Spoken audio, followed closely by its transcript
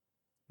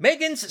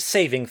Megan's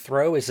Saving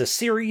Throw is a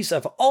series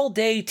of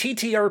all-day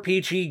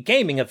TTRPG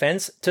gaming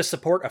events to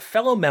support a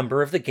fellow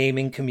member of the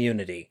gaming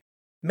community.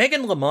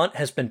 Megan Lamont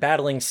has been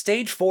battling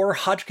Stage 4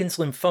 Hodgkin's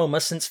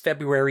lymphoma since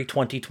February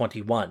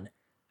 2021.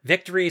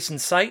 Victory is in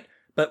sight,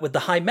 but with the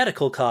high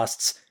medical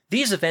costs,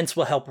 these events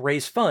will help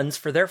raise funds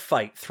for their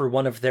fight through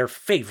one of their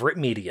favorite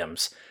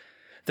mediums.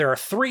 There are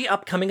 3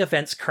 upcoming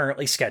events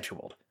currently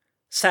scheduled.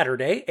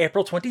 Saturday,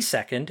 April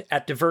 22nd,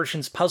 at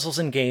Diversion's Puzzles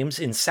and Games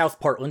in South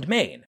Portland,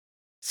 Maine.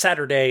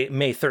 Saturday,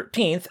 May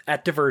 13th,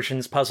 at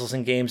Diversion's Puzzles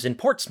and Games in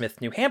Portsmouth,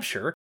 New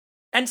Hampshire.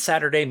 And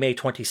Saturday, May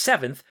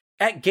 27th,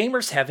 at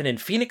Gamers Heaven in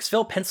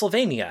Phoenixville,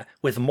 Pennsylvania,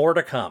 with more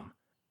to come.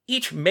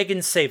 Each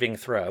Megan's Saving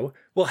Throw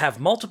will have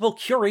multiple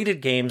curated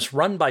games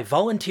run by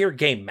volunteer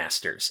game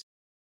masters.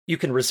 You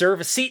can reserve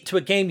a seat to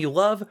a game you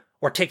love,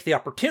 or take the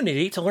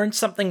opportunity to learn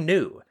something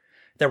new.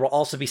 There will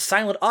also be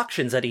silent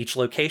auctions at each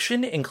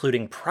location,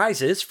 including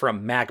prizes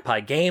from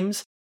Magpie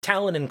Games,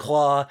 Talon and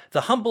Claw,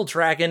 The Humble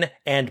Dragon,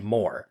 and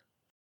more.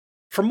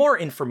 For more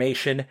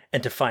information,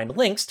 and to find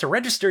links to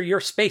register your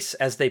space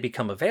as they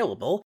become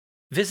available,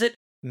 visit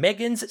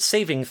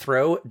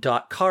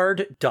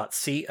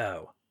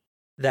meganssavingthrow.card.co.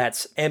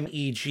 That's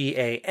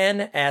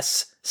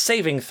MEGANS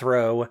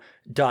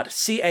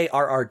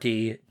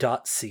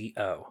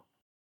savingthrow.carrd.co.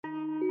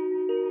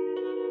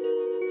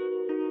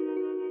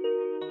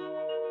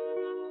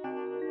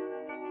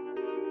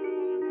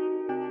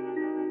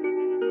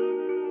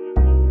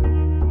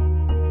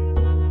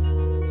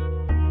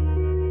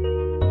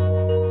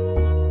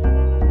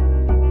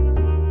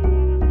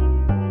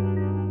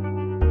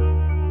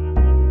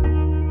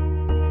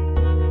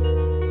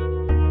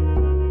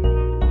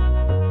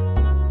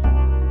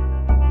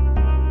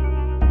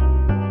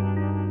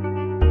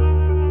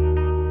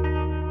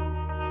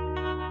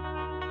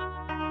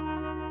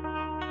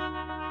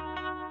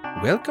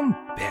 Welcome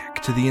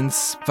back to the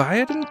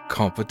Inspired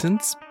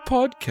Incompetence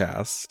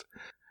podcast.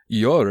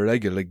 Your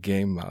regular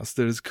game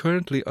master is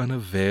currently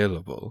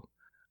unavailable.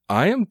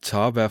 I am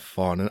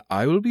Tarbafon and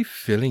I will be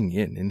filling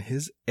in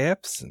his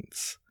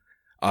absence.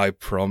 I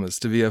promise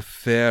to be a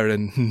fair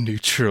and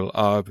neutral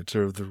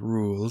arbiter of the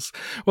rules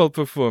while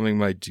performing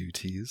my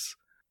duties.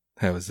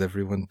 How is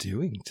everyone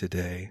doing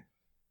today?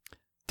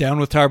 Down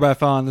with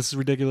Tarbafon. This is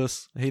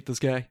ridiculous. I hate this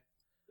guy.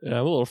 Yeah,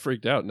 I'm a little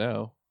freaked out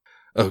now.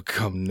 Oh,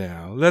 come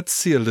now. Let's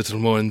see a little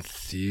more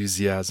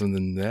enthusiasm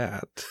than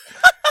that.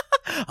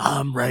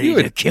 I'm ready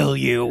to kill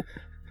you.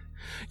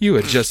 You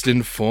were just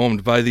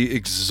informed by the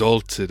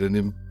exalted and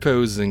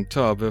imposing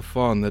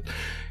Tarbafon that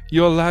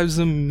your lives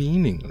are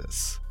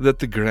meaningless, that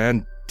the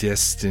grand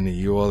destiny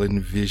you all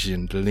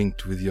envisioned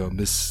linked with your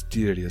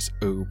mysterious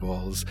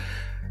obols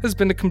has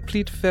been a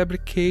complete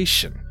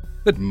fabrication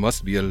that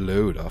must be a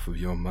load off of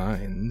your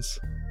minds.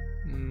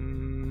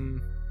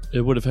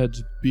 It would have had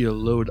to be a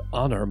load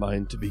on our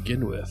mind to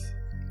begin with.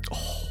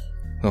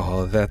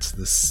 Oh, that's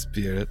the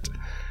spirit.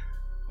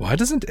 Why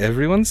doesn't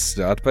everyone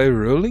start by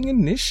rolling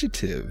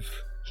initiative?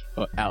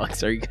 Oh,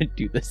 Alex, are you going to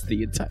do this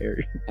the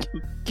entire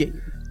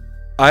game?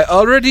 I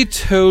already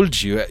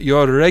told you,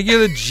 your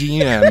regular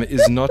GM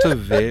is not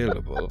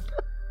available.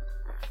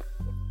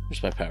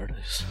 Where's my power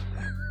dice?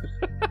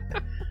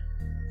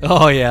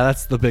 Oh yeah,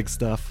 that's the big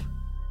stuff.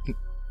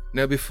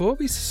 Now, before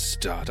we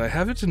start, I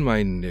have it in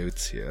my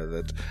notes here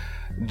that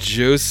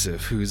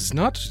Joseph, who's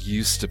not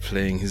used to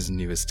playing his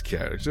newest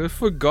character,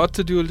 forgot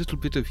to do a little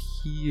bit of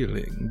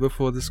healing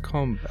before this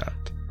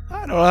combat. I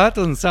don't know, that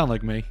doesn't sound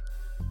like me.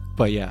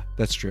 But yeah,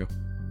 that's true.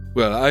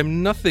 Well,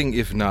 I'm nothing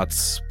if not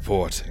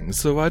sporting,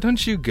 so why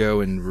don't you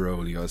go and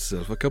roll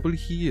yourself a couple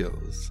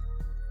heals?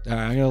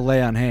 Alright, I'm gonna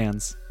lay on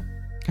hands.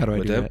 How do I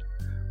do that?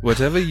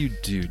 Whatever you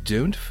do,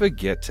 don't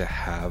forget to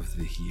have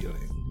the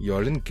healing.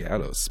 You're in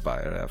Gallows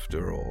Spire,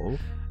 after all.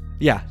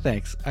 Yeah,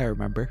 thanks. I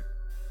remember.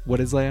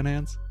 What is lay on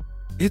hands?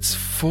 It's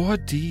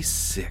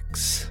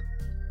 4d6.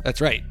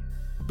 That's right.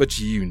 But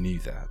you knew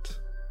that.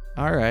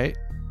 Alright.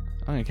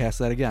 I'm gonna cast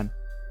that again.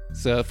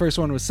 So the first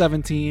one was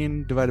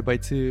 17 divided by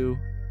 2,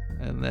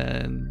 and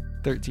then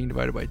 13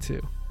 divided by 2.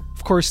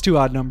 Of course, 2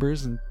 odd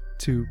numbers and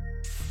 2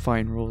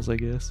 fine rolls, I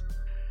guess.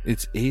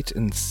 It's 8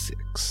 and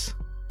 6.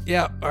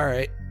 Yeah,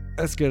 alright.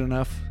 That's good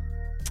enough.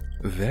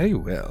 Very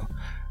well.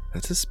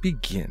 Let us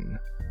begin.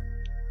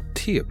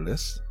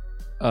 Teoblis?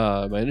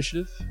 My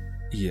initiative?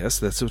 Yes,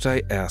 that's what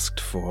I asked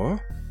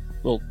for.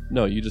 Well,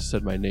 no, you just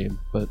said my name,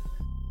 but...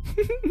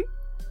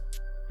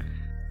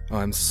 Oh,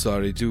 I'm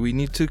sorry. Do we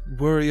need to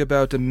worry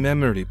about a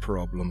memory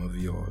problem of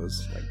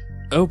yours?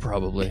 Oh,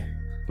 probably.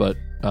 But,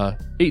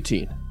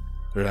 18.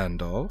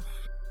 Randolph?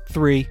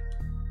 3.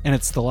 And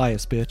it's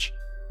Thalias, bitch.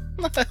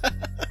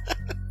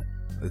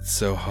 It's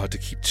so hard to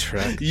keep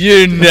track.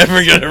 You're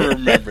never going to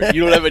remember.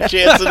 You don't have a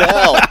chance in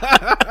hell.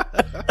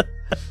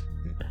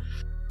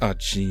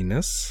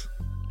 Arginus?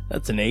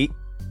 That's an 8.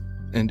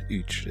 And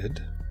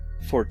Uhtred?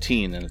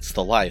 14, and it's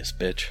Thalias,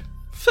 bitch.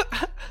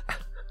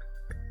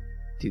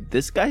 Dude,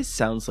 this guy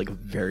sounds like a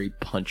very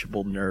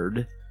punchable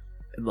nerd.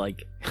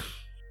 Like...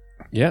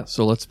 Yeah,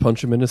 so let's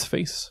punch him in his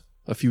face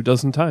a few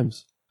dozen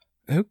times.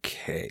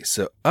 Okay,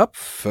 so up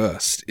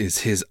first is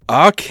his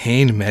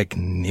arcane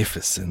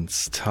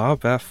magnificence,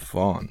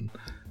 Tabafon.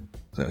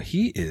 So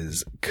he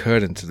is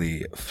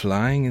currently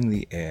flying in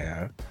the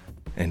air,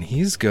 and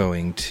he's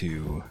going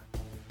to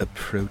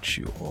approach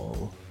you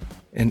all.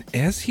 And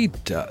as he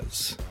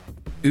does,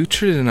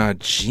 Uhtred and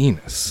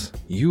Arginus,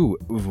 you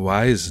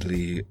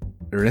wisely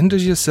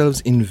rendered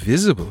yourselves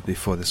invisible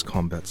before this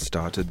combat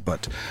started,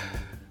 but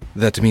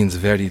that means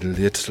very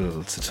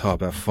little to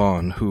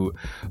Tabafon, who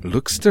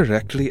looks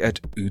directly at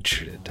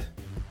Uhtred.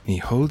 He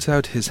holds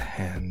out his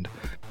hand,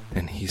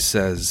 and he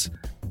says,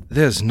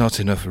 "There's not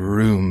enough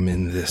room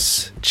in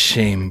this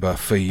chamber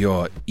for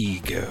your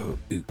ego,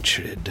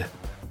 Uhtred."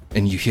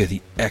 And you hear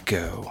the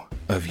echo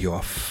of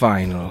your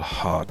final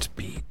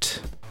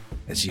heartbeat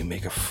as you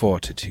make a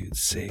fortitude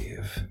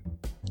save.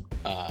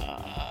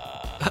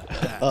 I'm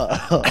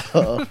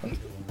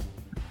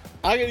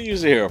going to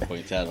use a hero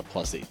point to add a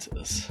 +8 to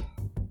this.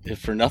 If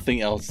for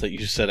nothing else that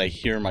you said I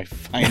hear my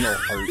final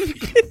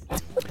heartbeat.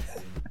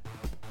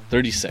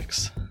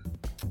 36.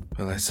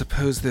 Well, I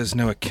suppose there's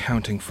no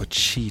accounting for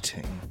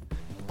cheating.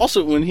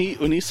 Also, when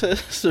he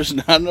says there's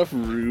not enough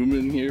room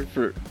in here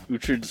for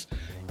Uhtred's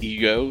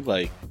ego,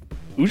 like,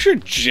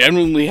 Uhtred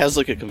genuinely has,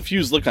 like, a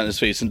confused look on his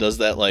face and does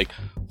that, like,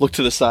 look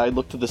to the side,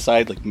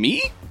 like,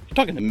 me? You're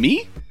talking to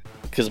me?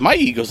 Because my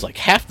ego's, like,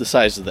 half the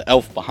size of the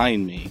elf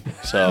behind me,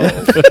 so...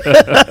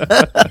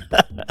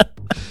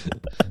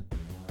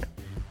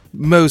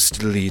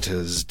 Most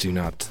leaders do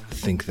not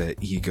think their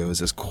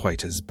egos as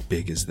quite as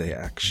big as they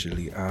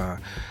actually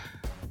are.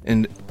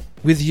 And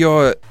with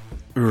your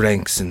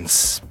ranks in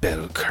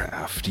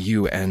spellcraft,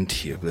 you and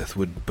Tirlith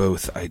would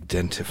both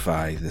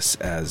identify this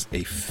as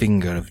a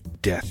Finger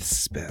of Death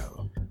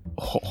spell.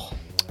 Oh,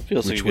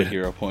 feels like a good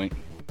hero point.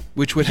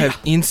 Which would have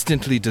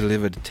instantly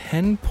delivered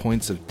 10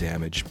 points of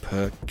damage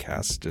per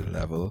caster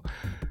level.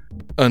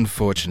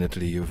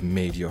 Unfortunately, you've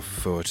made your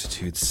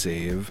fortitude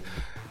save.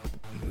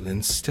 Will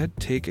instead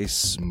take a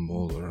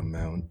smaller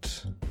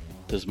amount.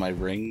 Does my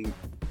ring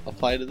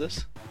apply to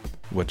this?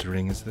 What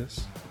ring is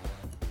this?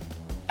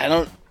 I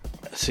don't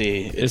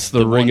see. It's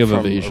the ring of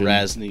evasion.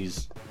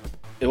 Erasni's.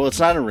 Well, it's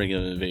not a ring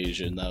of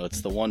evasion though.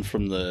 It's the one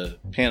from the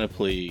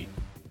panoply,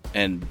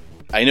 and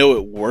I know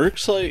it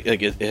works like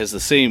it has the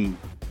same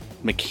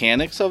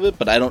mechanics of it,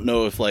 but I don't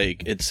know if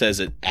like it says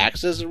it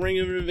acts as a ring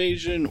of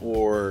evasion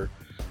or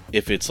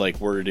if it's like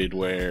worded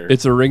where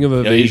it's a ring of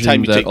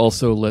evasion that take...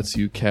 also lets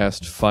you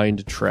cast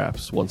find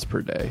traps once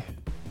per day.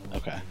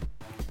 Okay.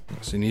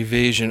 So an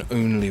evasion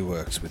only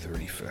works with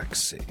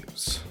reflex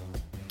saves.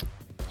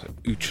 So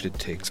Uhtred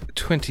takes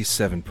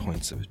 27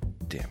 points of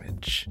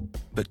damage.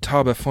 But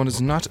Tabafon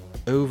is not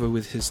over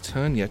with his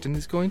turn yet and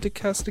is going to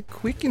cast a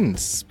quicken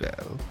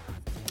spell.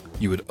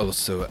 You would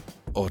also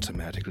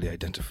automatically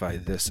identify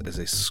this as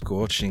a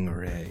scorching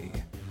ray.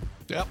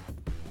 Yep.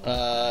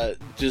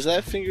 Does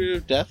that Finger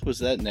of Death, was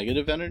that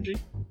negative energy?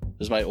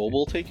 Does my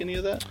obol take any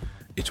of that?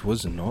 It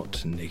was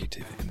not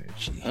negative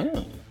energy.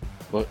 Oh.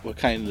 What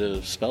kind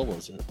of spell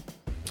was it?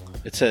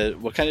 It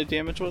said, what kind of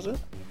damage was it?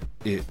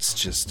 It's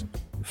just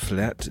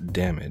flat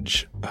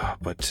damage.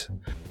 But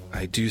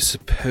I do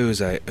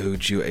suppose I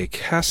owed you a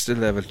caster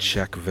level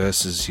check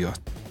versus your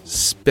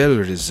spell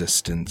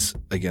resistance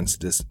against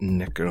this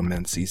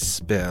necromancy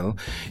spell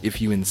if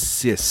you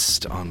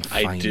insist on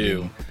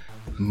finding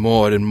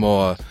more and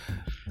more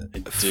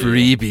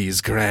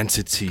freebies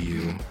granted to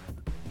you.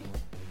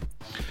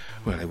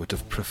 Well, I would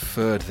have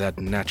preferred that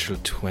natural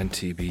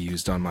 20 be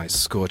used on my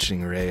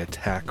Scorching Ray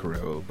attack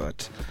roll,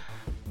 but...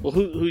 Well,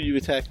 who you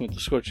attacking with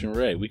the Scorching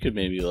Ray? We could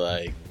maybe,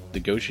 like,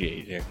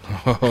 negotiate here.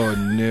 Oh,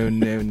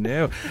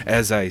 no.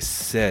 As I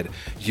said,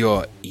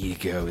 your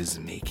ego is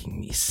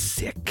making me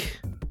sick.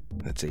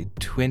 That's a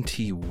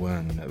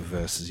 21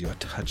 versus your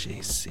touch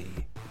AC.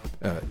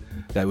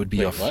 That would be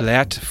your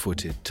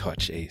flat-footed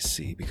touch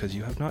AC, because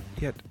you have not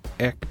yet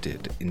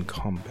acted in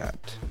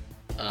combat.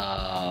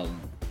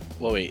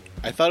 Well, wait.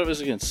 I thought it was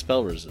against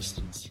spell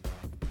resistance.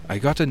 I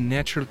got a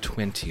natural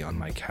 20 on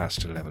my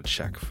caster level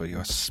check for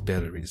your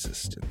spell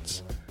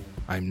resistance.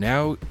 I'm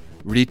now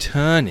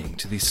returning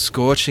to the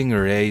Scorching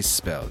Ray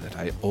spell that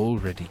I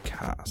already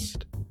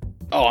cast.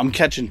 Oh, I'm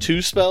catching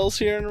 2 spells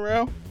here in a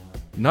row?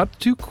 Not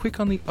too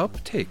quick on the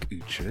uptake,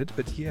 Uhtred,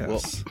 but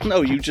yes. Well,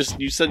 no, you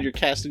said you're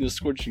casting a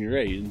Scorching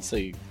Ray. You didn't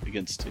say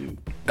against 2.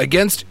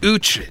 Against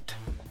Uhtred.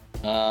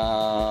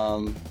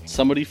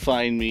 Somebody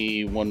find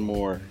me one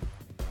more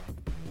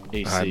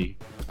AC.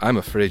 I'm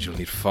afraid you'll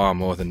need far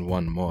more than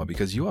one more,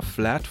 because you are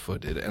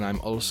flat-footed, and I'm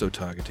also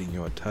targeting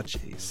your touch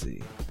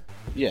AC.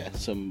 Yeah,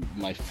 so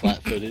my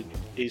flat-footed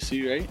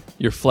AC, right?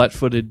 Your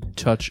flat-footed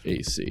touch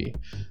AC.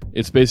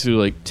 It's basically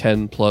like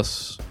 10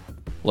 plus,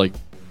 like,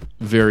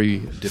 very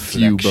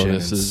few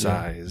bonuses.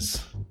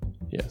 Size.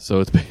 Yeah,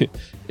 so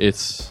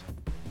it's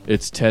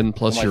 10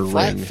 plus well, your ring.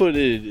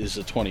 Flat-footed is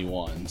a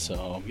 21,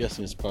 so I'm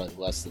guessing it's probably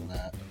less than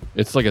that.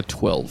 It's like a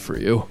 12 for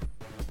you.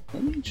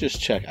 Let me just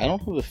check. I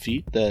don't have a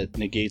feat that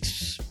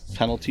negates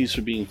penalties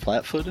for being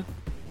flat-footed.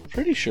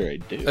 pretty sure I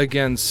do.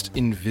 Against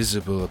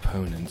invisible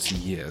opponents,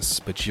 yes,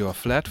 but you're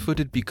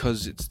flat-footed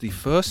because it's the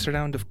first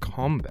round of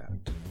combat.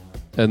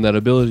 And that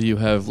ability you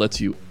have lets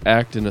you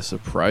act in a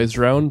surprise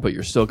round, but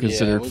you're still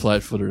considered was-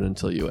 flat-footed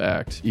until you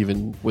act,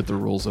 even with the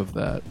rules of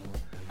that.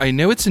 I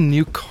know it's a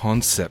new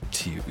concept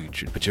to you,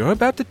 Uhtred, but you're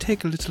about to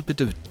take a little bit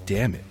of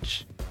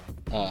damage.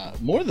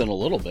 More than a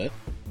little bit.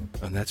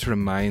 And that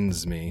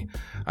reminds me,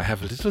 I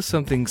have a little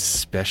something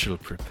special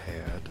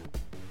prepared.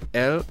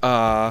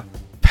 LR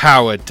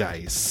Power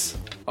Dice.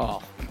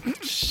 Oh,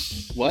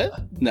 What?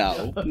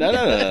 No.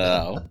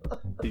 No.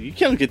 You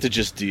can't get to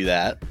just do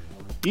that.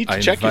 You need to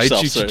I check invite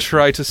yourself, you sir. to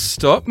try to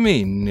stop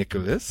me,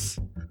 Nicholas.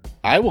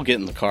 I will get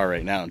in the car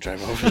right now and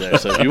drive over there.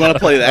 So if you want to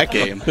play that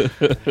game,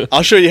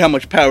 I'll show you how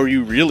much power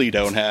you really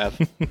don't have.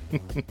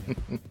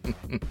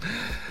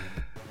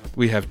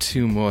 We have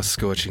 2 more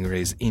Scorching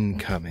Rays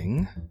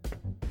incoming.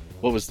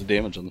 What was the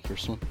damage on the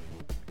first one?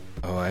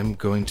 Oh, I'm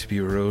going to be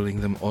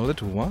rolling them all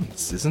at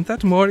once. Isn't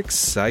that more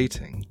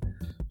exciting?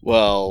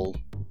 Well,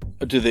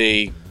 do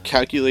they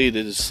calculate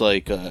it as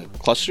like a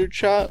clustered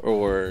shot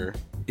or?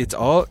 It's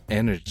all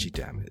energy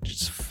damage.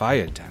 It's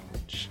fire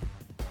damage.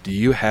 Do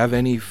you have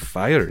any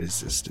fire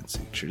resistance,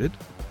 Uhtred?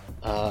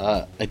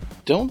 I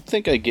don't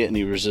think I get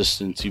any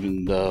resistance,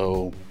 even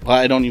though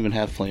I don't even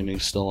have flaming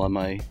still on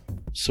my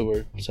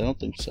sword, so I don't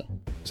think so.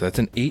 So that's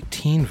an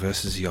 18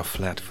 versus your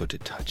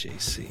flat-footed touch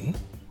AC.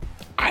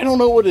 I don't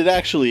know what it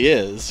actually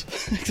is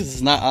because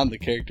it's not on the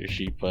character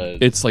sheet,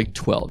 but It's like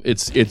 12.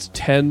 It's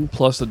 10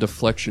 plus a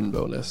deflection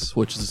bonus,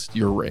 which is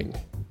your ring.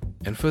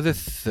 And for the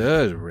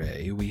third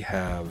ray, we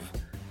have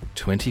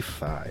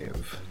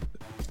 25.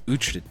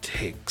 Uhtred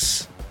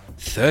takes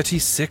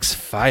 36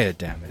 fire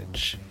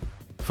damage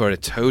for a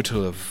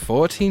total of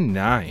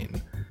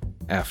 49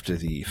 after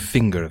the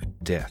Finger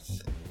of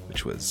Death,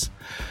 which was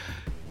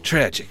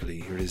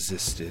tragically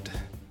resisted.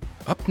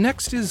 Up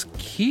next is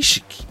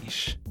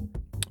Kishikish.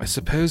 I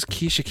suppose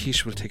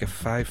Kishikish will take a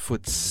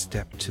 5-foot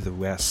step to the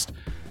west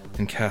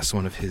and cast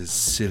one of his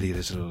silly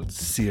little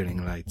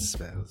searing light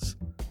spells.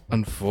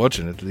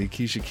 Unfortunately,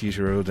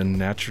 Kishikish rolled a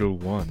natural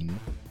 1,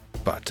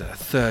 but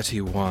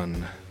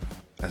 31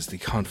 as the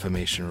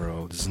confirmation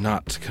roll does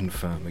not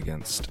confirm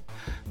against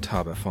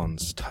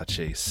Tabafon's touch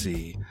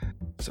AC.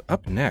 So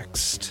up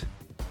next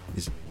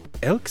is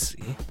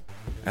Elxie.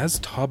 As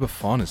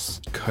Tabafon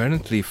is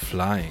currently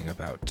flying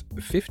about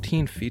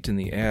 15 feet in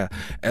the air,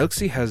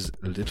 Elxie has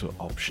little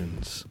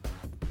options.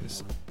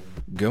 Is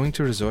going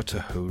to resort to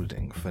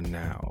holding for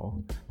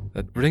now.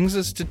 That brings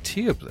us to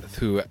Teoblith,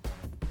 who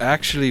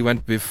actually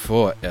went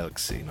before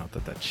Elxie. Not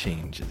that that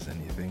changes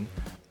anything.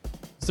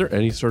 Is there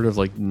any sort of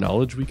like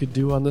knowledge we could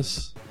do on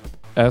this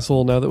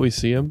asshole now that we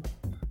see him?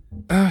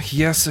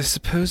 Yes, I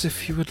suppose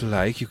if you would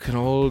like, you can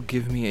all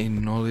give me a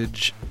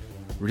knowledge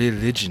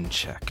religion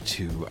check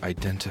to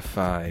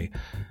identify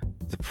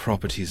the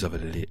properties of a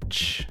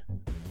lich.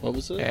 what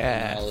was it?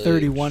 Yeah, Knowledge.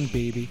 31,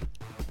 baby.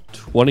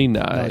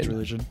 29. Knowledge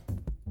religion.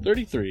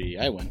 33.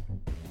 I win.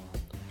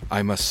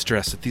 I must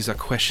stress that these are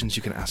questions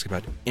you can ask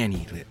about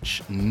any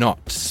lich,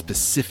 not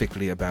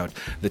specifically about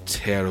the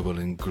terrible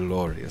and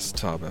glorious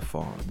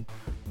Tabafon.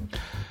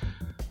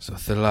 So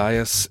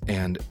Thalias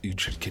and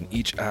Uhtred can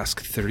each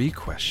ask 3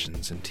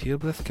 questions, and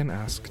Teoblith can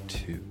ask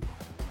 2.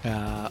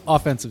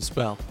 Offensive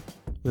spell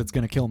that's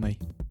going to kill me.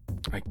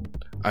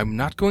 I'm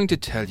not going to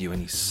tell you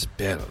any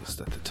spells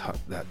that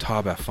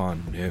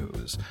Tabafon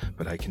knows,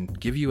 but I can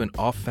give you an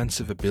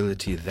offensive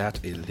ability that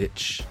a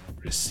lich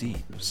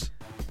receives.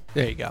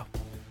 There you go.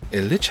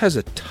 A lich has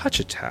a touch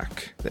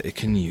attack that it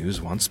can use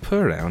once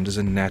per round as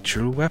a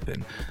natural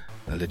weapon.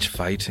 A lich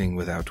fighting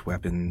without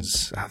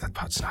weapons, that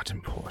part's not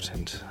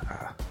important.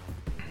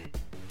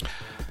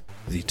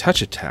 The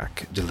touch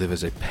attack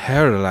delivers a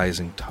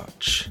paralyzing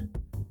touch.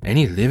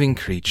 Any living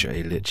creature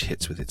a lich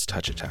hits with its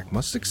touch attack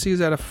must succeed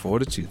at a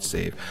fortitude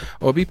save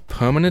or be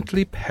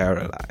permanently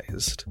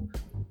paralyzed.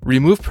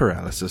 Remove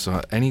paralysis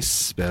or any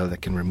spell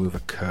that can remove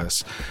a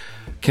curse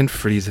can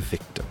free the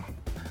victim.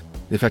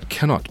 The effect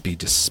cannot be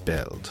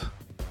dispelled.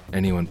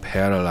 Anyone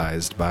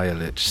paralyzed by a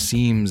lich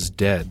seems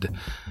dead,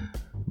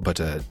 but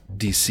a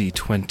DC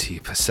 20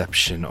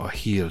 perception or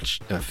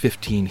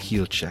 15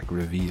 heal check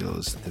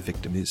reveals that the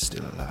victim is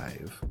still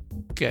alive.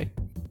 Okay.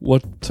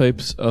 What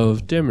types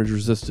of damage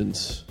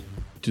resistance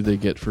do they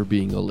get for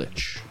being a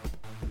lich?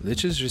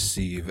 Liches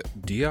receive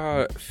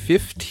DR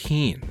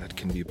 15 that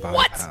can be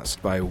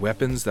bypassed by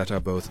weapons that are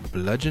both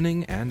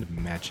bludgeoning and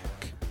magic.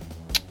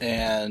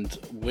 And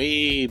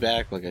way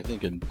back, like I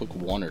think in book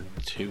 1 or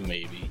 2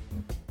 maybe,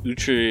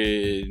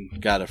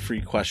 Uhtred got a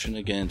free question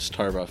against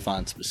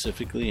Tabafon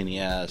specifically, and he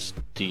asked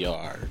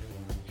DR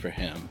for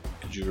him.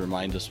 Could you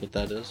remind us what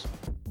that is?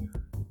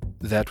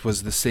 That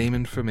was the same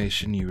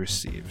information you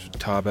received.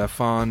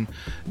 Tabafon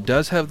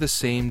does have the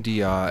same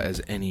DR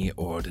as any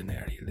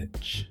ordinary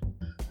lich.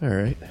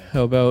 Alright,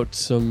 how about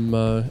some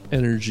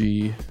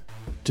energy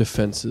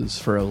defenses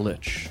for a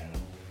lich?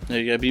 No,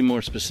 you gotta be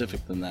more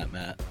specific than that,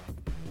 Matt.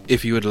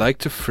 If you would like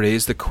to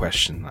phrase the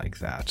question like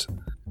that,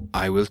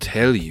 I will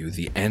tell you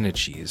the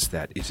energies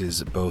that it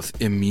is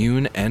both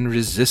immune and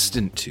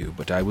resistant to,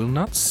 but I will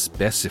not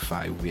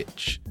specify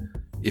which.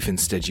 If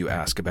instead you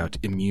ask about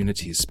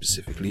immunities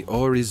specifically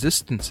or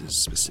resistances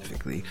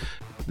specifically,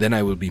 then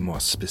I will be more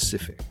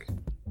specific.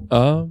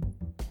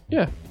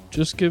 Yeah,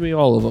 just give me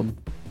all of them.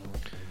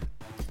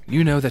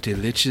 You know that a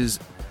lich's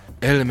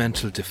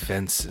elemental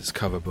defenses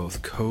cover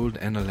both cold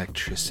and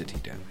electricity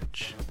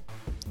damage.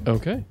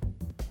 Okay.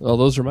 Well,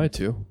 those are my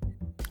two.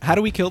 How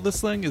do we kill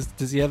this thing?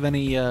 Does he have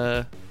any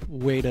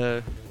way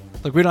to...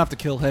 Like, we don't have to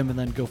kill him and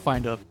then go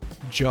find a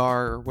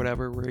jar or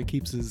whatever where he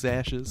keeps his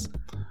ashes.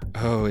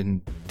 Oh,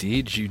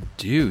 indeed you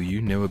do.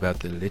 You know about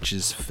the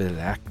lich's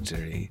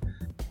phylactery.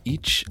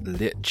 Each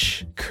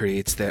lich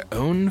creates their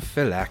own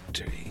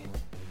phylactery.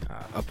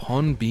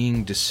 Upon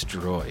being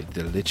destroyed,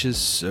 the lich's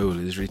soul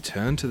is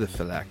returned to the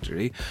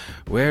phylactery,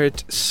 where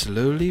it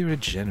slowly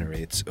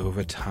regenerates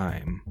over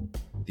time.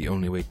 The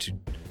only way to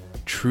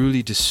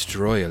truly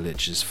destroy a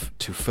lich is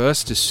to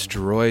first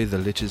destroy the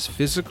lich's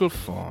physical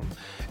form,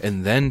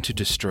 and then to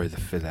destroy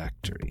the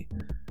phylactery.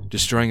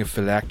 Destroying a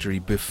phylactery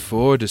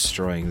before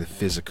destroying the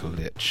physical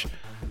lich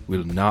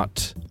will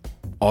not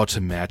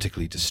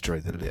automatically destroy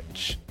the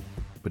lich.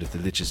 But if the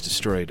lich is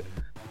destroyed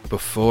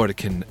before it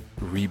can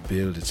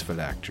rebuild its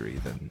phylactery,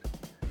 then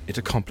it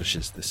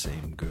accomplishes the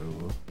same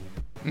goal.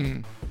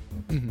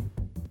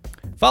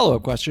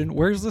 Follow-up question.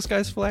 Where's this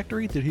guy's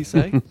phylactery? Did he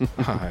say?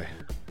 Hi.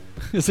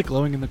 Is it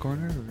glowing in the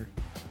corner? Or?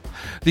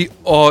 The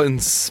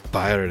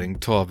awe-inspiring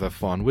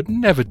Torvefon would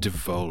never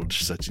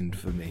divulge such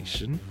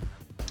information.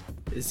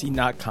 Is he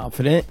not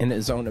confident in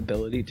his own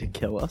ability to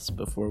kill us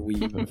before we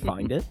even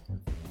find it?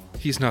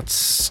 He's not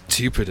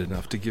stupid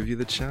enough to give you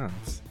the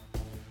chance.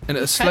 And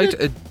a slight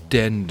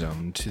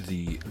addendum to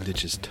the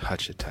lich's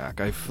touch attack.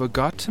 I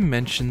forgot to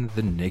mention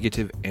the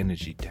negative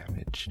energy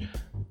damage.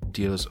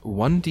 Deals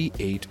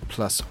 1d8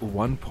 plus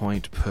 1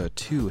 point per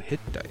 2 hit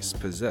dice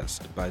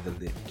possessed by the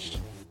lich.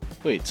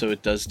 Wait, so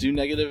it does do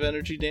negative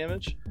energy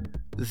damage?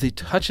 The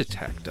touch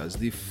attack does.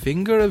 The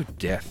Finger of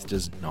Death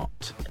does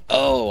not.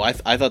 Oh, I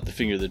thought the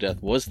Finger of the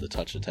Death was the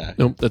touch attack.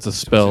 Nope, that's a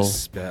spell. It's a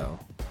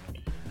spell.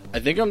 I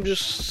think I'm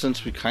just,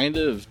 since we've kind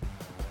of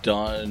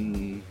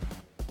done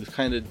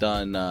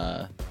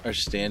our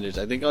standards,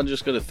 I think I'm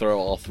just going to throw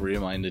all three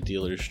of mine to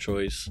Dealer's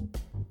Choice.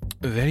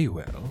 Very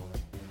well.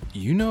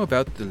 You know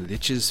about the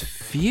lich's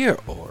fear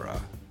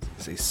aura.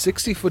 It's a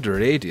 60-foot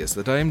radius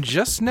that I am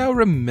just now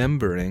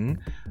remembering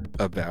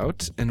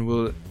about and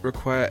will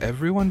require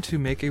everyone to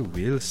make a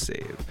will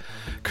save.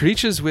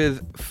 Creatures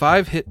with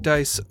 5 hit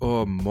dice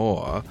or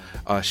more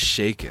are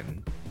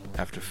shaken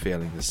after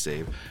failing the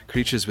save.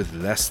 Creatures with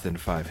less than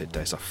 5 hit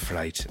dice are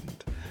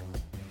frightened.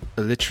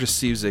 A lich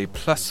receives a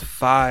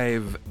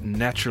 +5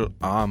 natural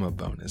armor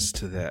bonus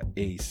to their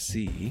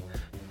AC,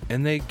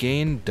 and they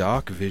gain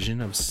dark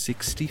vision of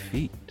 60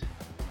 feet.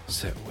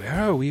 So where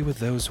are we with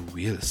those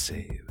will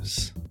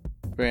saves?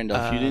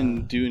 Randolph, you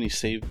didn't do any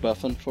save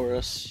buffing for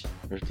us?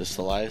 Or does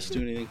Elias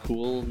do anything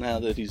cool now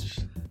that he's...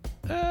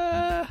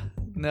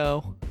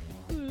 No.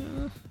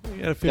 I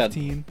got a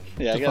 15.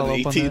 Yeah, I got an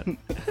 18.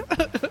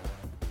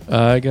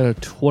 I got a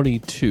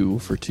 22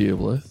 for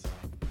Teoblith.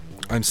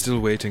 I'm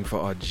still waiting for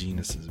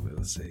Arginus's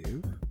will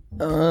save.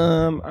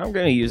 I'm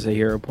gonna use a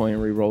hero point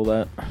and re-roll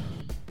that.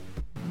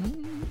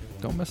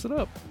 Don't mess it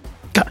up.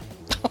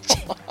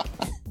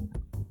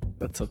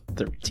 That's a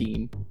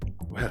 13.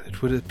 Well,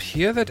 it would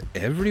appear that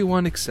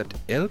everyone except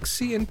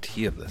Elxie and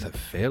Teoblith have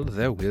failed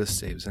their will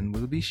saves and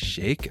will be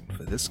shaken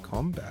for this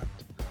combat.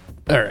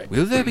 Alright.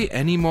 Will there be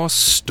any more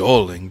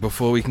stalling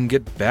before we can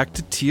get back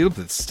to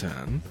Teoblith's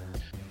turn?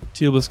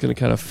 Teoblith's gonna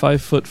kind of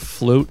 5-foot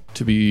float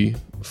to be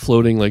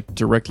floating like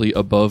directly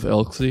above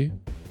Elxie,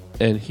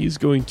 and he's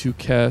going to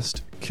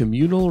cast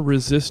Communal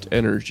Resist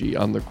Energy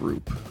on the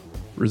group,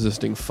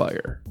 resisting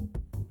fire.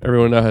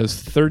 Everyone now has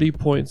 30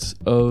 points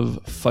of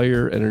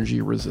fire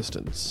energy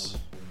resistance.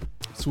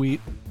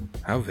 Sweet.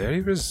 How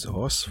very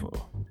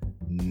resourceful.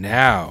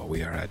 Now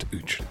we are at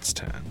Uhtred's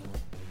turn.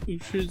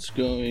 Uhtred's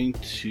going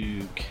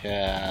to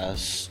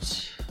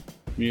cast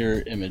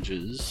Mirror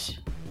Images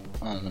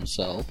on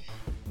himself,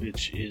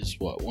 which is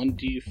what,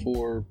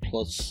 1d4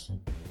 plus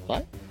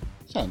 5?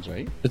 Sounds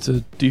right. It's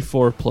a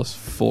d4 plus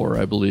 4,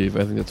 I believe.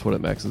 I think that's what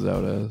it maxes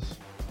out as.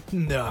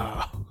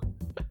 No.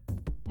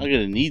 I'm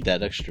gonna need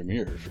that extra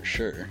mirror for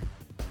sure.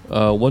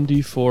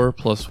 1d4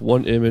 plus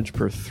 1 image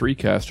per 3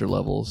 caster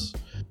levels.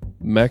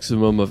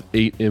 Maximum of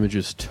 8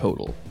 images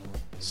total.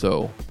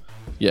 So,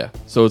 yeah.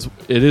 So it's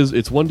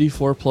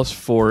 1d4 plus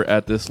 4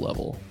 at this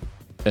level.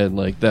 And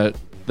like that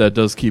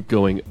does keep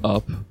going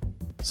up.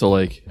 So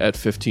like at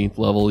 15th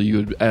level you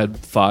would add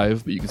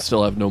 5, but you can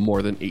still have no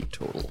more than 8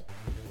 total.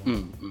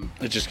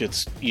 It just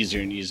gets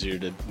easier and easier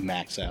to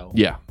max out.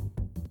 Yeah.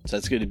 So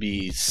that's going to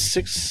be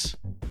 6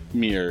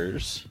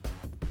 mirrors.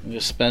 I'm going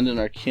to spend an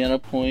Arcana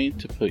point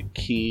to put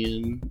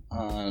Keen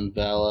on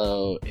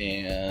Valo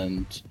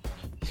and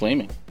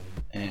Flaming.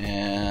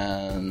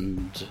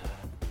 And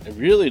I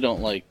really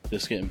don't like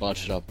this getting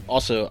bunched up.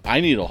 Also, I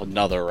need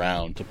another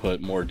round to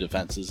put more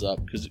defenses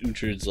up because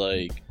Uhtred's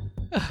like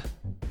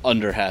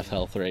under half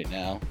health right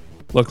now.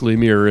 Luckily,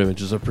 mirror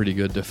image is a pretty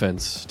good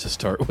defense to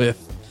start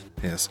with.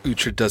 Yes,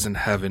 Uhtred doesn't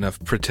have enough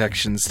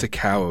protections to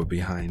cower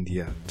behind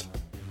yet.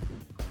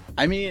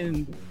 I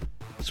mean,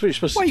 that's what you're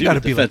supposed Why to you do. gotta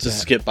The be like defense is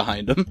that? skip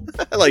behind him.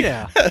 Like,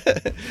 Yeah.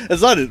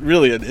 it's not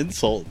really an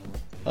insult.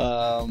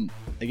 I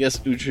guess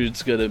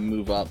Uhtred's gonna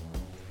move up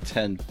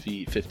 10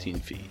 feet, 15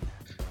 feet.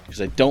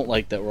 Because I don't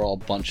like that we're all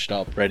bunched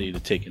up, ready to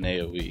take an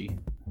AoE.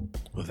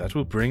 Well, that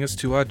will bring us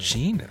to our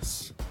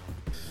genus.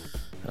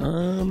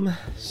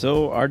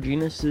 So our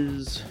genus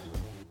is,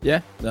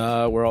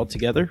 we're all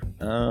together.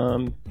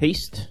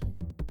 Haste,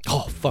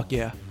 Oh, fuck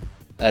yeah.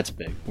 That's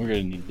big. We're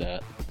gonna need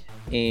that.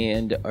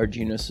 and our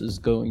genus is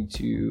going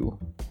to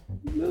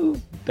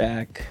move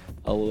back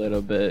a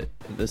little bit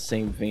in the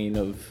same vein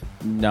of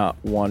not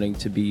wanting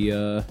to be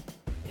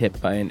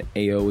hit by an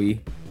AoE.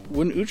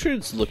 When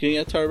Uhtred's looking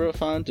at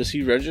Tarbafon, does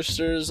he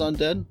register as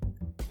undead?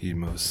 He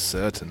most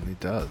certainly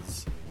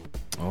does.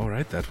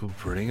 Alright, that will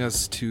bring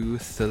us to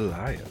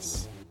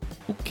Thelias.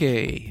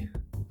 Okay.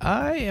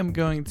 I am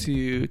going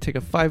to take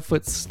a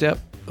 5-foot step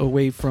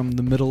away from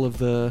the middle of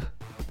the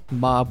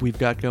mob we've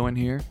got going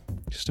here,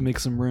 just to make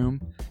some room.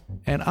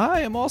 And I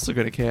am also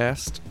going to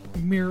cast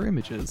Mirror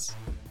Images.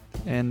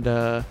 And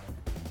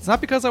it's not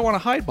because I want to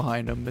hide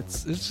behind them,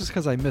 it's just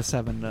because I miss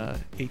having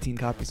 18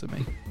 copies of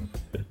me.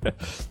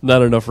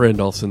 Not enough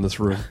Randolphs in this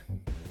room.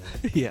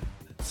 Yeah,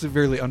 it's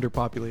severely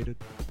underpopulated.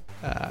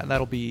 And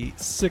that'll be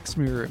 6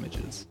 Mirror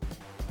Images.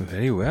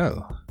 Very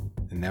well.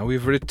 And now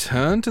we've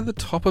returned to the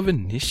top of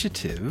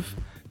initiative.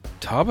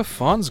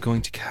 Tarbafon's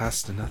going to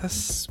cast another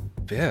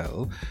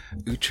spell.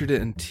 Uhtred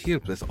and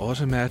Tearblith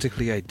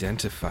automatically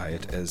identify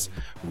it as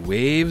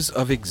Waves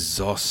of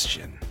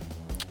Exhaustion.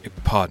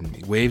 Pardon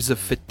me, Waves of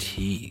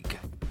Fatigue.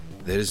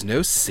 There is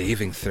no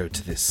saving throw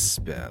to this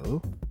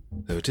spell,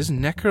 though it is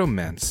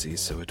necromancy,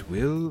 so it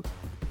will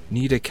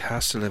need a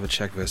caster level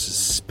check versus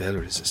spell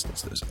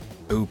resistance. Those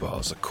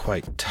O-balls are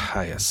quite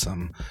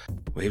tiresome.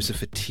 Waves of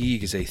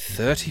Fatigue is a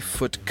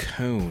 30-foot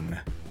cone.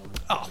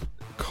 Oh.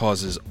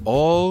 Causes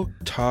all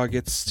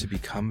targets to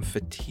become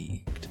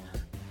fatigued.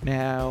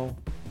 Now,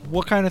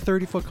 what kind of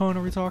 30-foot cone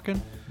are we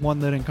talking? One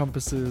that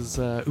encompasses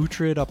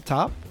Uhtred up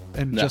top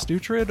and No. just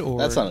Uhtred, or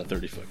That's not a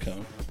 30-foot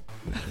cone.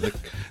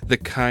 The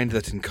kind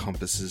that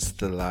encompasses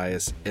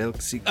Thelias,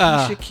 Elxie,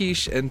 Ah.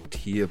 Kishikish, and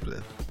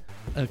Tearblith.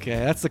 Okay,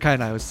 that's the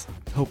kind I was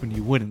hoping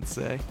you wouldn't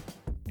say.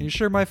 Are you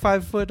sure my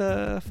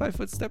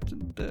 5-foot step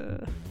didn't?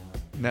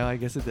 No, I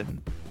guess it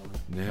didn't.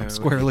 No, I'm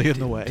squarely in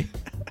the way.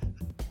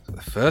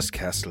 The first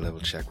caster level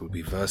check will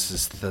be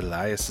versus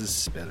Thelias'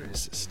 spell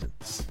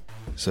resistance.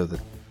 So the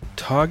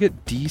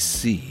target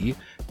DC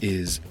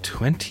is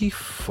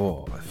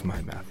 24, if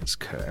my math is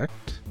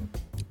correct.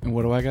 And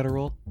what do I got to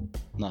roll?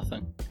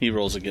 Nothing. He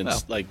rolls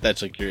against,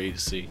 that's like your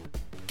AC.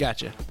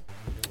 Gotcha.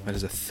 That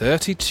is a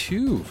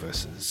 32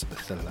 versus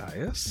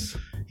Thelias.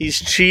 He's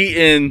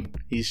cheating.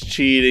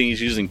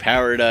 He's using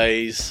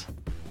Paradise.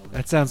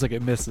 That sounds like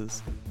it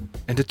misses.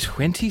 And a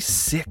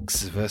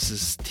 26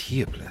 versus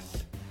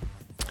Tearblith.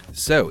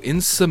 So,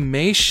 in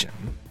summation,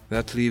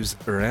 that leaves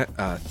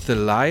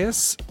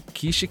Thelias,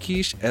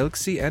 Kishikish,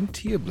 Elxie, and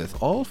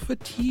Tearblith all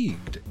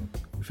fatigued.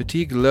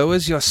 Fatigue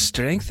lowers your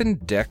strength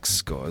and dex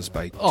scores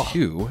by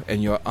 2,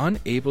 and you're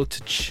unable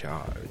to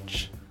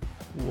charge.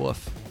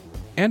 Woof.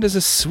 And as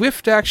a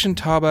swift action,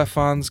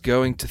 Tarbafon's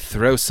going to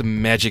throw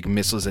some magic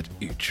missiles at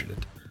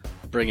Uhtred.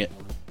 Bring it.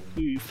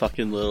 You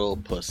fucking little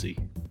pussy.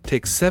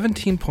 Take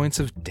 17 points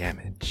of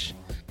damage.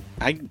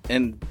 I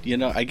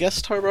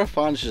guess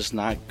Tarbafon's just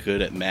not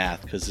good at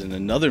math, because in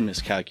another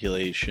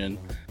miscalculation,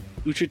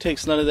 Uhtred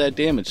takes none of that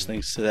damage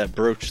thanks to that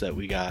brooch that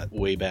we got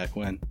way back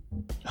when.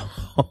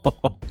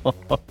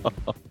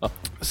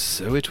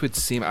 So it would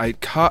seem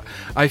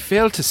I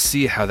fail to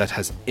see how that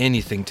has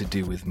anything to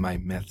do with my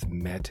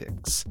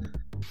mathematics.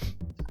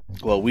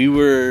 Well, we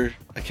were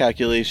a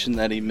calculation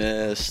that he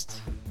missed.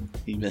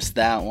 He missed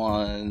that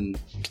one.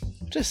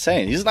 Just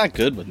saying, he's not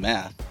good with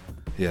math.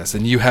 Yes,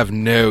 and you have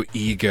no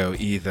ego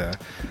either.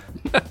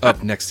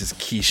 Up next is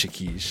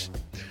Kishikish.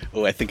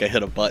 Oh, I think I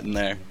hit a button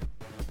there.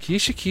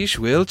 Kishikish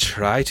will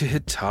try to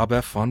hit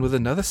Tarbafon with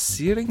another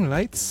Searing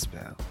Light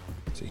spell.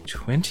 It's a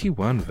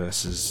 21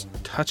 versus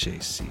touch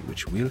AC,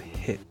 which will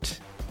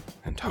hit.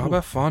 And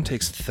Tarbafon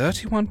takes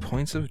 31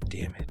 points of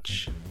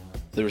damage.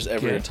 If there was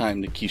ever a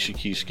time that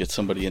Kishikish gets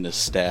somebody in his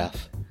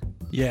staff.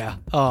 Yeah.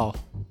 Oh.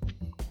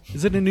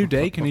 Is it a new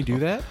day? Can he do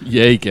that?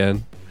 Yeah, he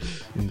can.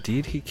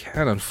 Indeed he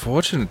can.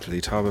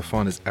 Unfortunately,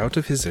 Tarbafon is out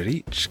of his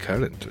reach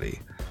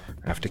currently,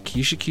 after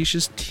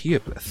Kishikish's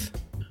Tearblith.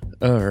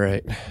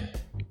 Alright.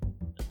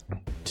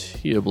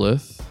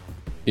 Tearblith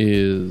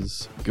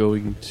is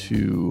going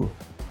to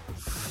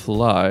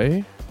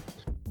fly.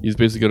 He's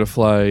basically going to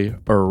fly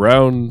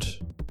around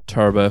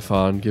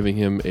Tarbafon, giving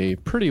him a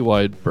pretty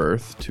wide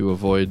berth to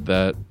avoid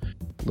that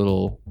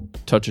little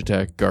touch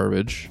attack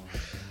garbage.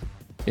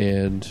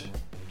 And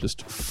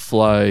just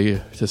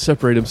fly to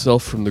separate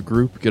himself from the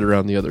group, get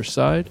around the other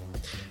side.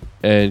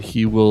 And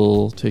he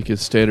will take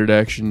his standard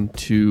action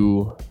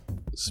to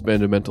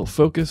spend a mental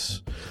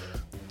focus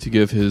to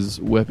give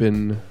his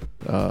weapon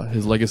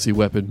his legacy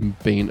weapon,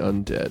 Bane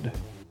Undead.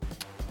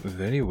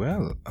 Very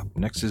well. Up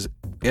next is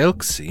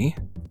Elxie,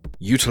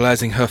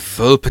 utilizing her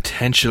full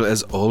potential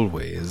as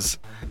always,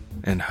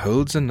 and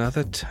holds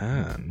another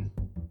turn.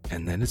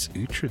 And then it's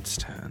Uhtred's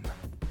turn.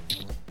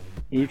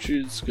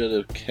 Uhtred's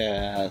gonna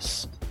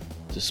cast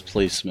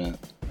Displacement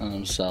on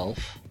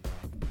himself.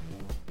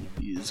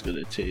 He's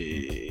gonna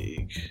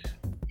take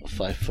a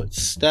 5-foot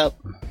step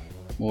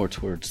more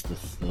towards the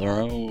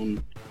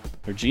throne.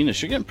 Regina,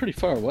 you're getting pretty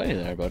far away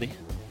there, buddy.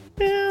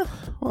 Yeah,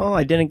 well,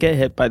 I didn't get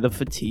hit by the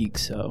fatigue,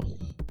 so...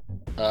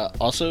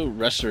 Also,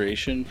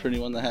 Restoration, for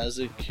anyone that has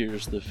it,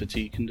 cures the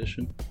fatigue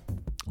condition.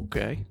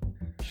 Okay.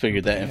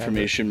 Figured that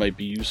information might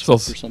be useful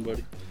also- for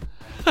somebody.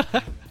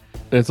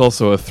 It's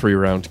also a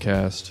 3-round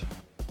cast.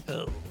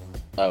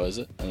 Oh, is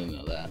it? I didn't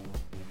know that.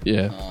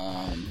 Yeah.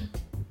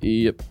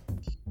 Yep.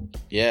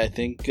 Yeah, I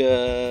think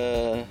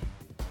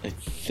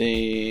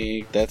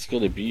that's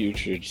gonna be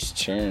Uhtred's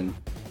turn.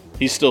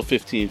 He's still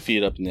 15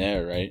 feet up in the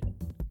air, right?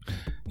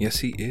 Yes,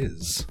 he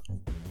is.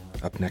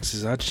 Up next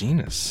is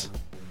Arginus.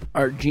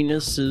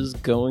 Arginus is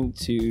going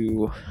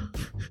to...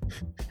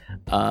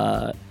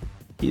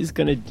 he's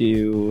gonna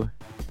do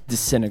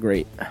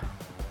Disintegrate.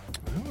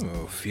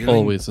 Oh, feeling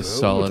Always a bold,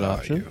 solid are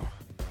option. you?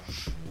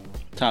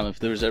 Tom, if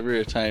there was ever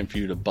a time for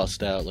you to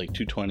bust out like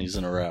 2 20s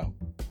in a row,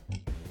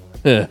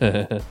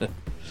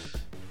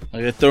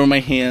 like I throw my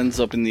hands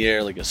up in the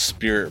air like a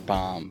spirit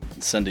bomb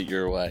and send it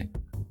your way.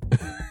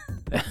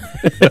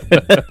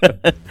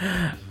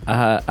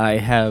 I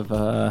have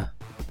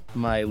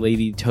my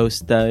Lady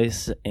Toast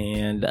dice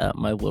and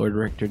my Lord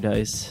Rector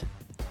dice.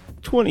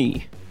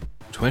 20.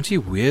 20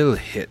 will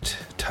hit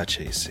touch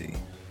AC.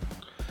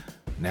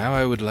 Now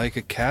I would like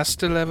a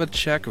caster level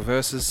check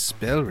versus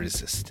spell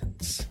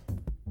resistance.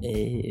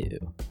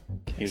 Ew.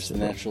 Here's the Caster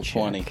natural check.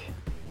 20.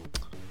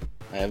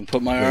 I haven't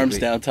put my Wait, arms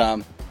wait. down,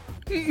 Tom.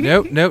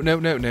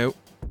 No.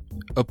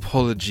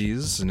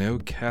 Apologies, no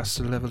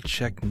caster level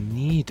check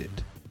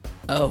needed.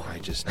 Oh, I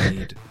just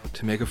need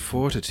to make a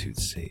fortitude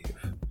save.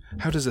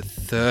 How does a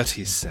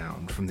 30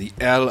 sound from the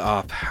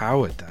LR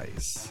power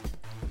dice?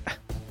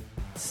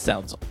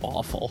 sounds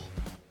awful.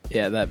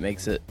 Yeah, that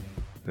makes it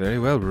Very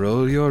well,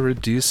 roll your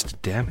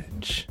reduced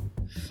damage.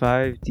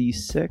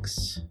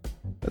 5d6.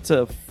 That's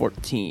a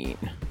 14.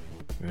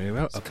 Very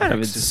well. It's up kind of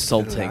next is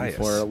insulting Elias.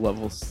 for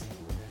levels.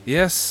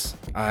 Yes,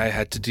 I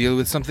had to deal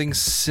with something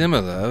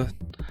similar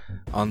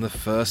on the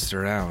first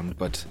round,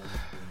 but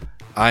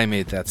I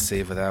made that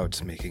save without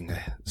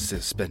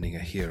spending a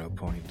hero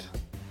point.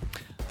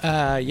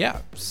 Yeah.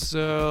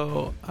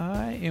 So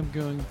I am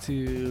going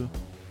to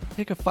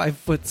take a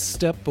 5-foot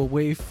step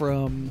away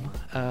from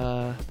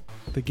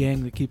the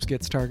gang that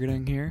gets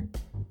targeting here,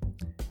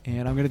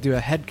 and I'm gonna do a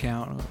head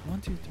count.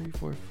 1, 2, 3,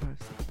 4, 5,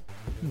 6.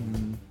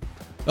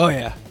 Oh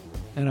yeah,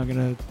 and I'm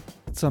gonna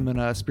summon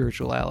a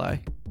spiritual ally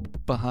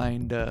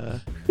behind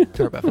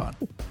Tarbafon,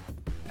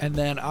 and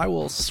then I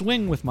will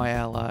swing with my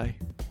ally.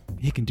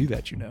 He can do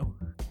that, you know.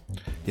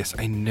 Yes,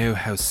 I know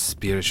how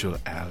spiritual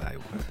ally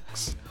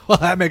works. Well,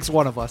 that makes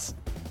one of us.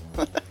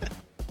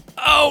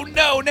 Oh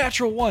no,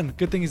 natural 1.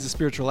 Good thing he's a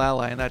spiritual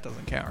ally, and that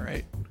doesn't count,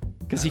 right?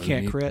 Because he No,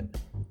 can't you- crit.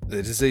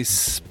 It is a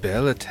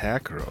spell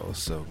attack roll,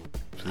 so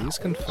please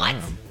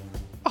confirm.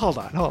 Hold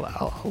on.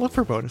 I'll look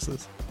for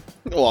bonuses.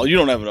 Well, you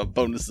don't have enough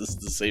bonuses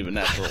to save a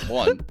natural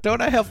 1.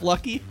 Don't I have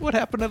lucky? What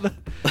happened to the...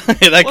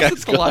 That Wasn't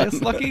guy's Goliath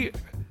gone. lucky?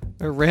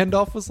 Or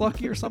Randolph was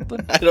lucky or something?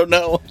 I don't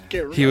know. I can't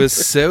remember. He was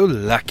so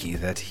lucky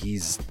that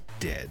he's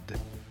dead.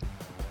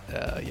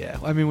 Yeah.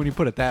 I mean, when you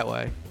put it that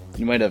way.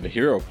 You might have a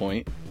hero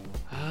point.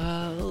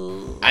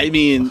 I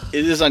mean,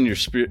 it is on your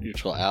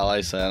spiritual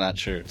ally, so I'm not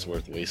sure it's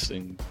worth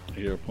wasting a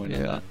hero point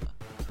on Yeah.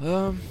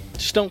 that.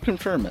 Just don't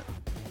confirm it.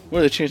 What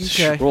are the chances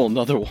Okay. you roll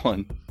another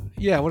 1?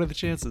 Yeah, what are the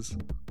chances?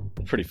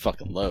 Pretty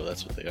fucking low,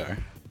 that's what they are.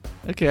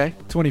 Okay,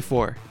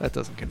 24. That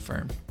doesn't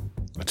confirm.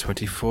 A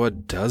 24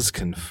 does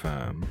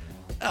confirm.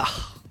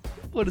 Ugh,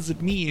 what does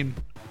it mean?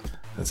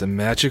 That's a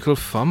magical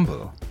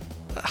fumble.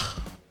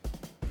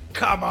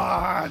 Come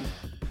on!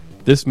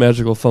 This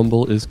magical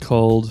fumble is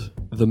called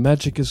The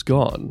Magic is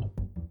Gone.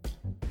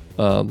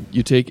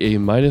 You take a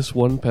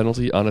 -1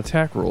 penalty on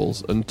attack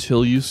rolls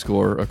until you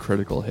score a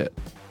critical hit.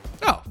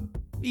 Oh,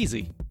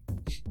 easy.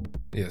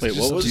 Yes, Wait, just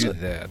what was do it?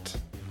 that.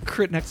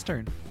 Crit next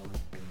turn.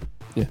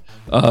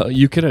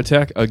 You can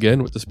attack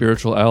again with the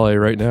spiritual ally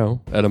right now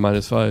at a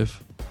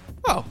 -5.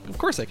 Oh, of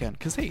course I can,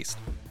 because haste.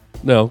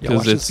 No, Yeah, watch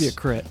because this be a it's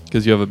crit.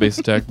 because you have a base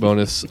attack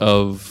bonus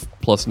of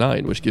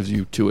 +9, which gives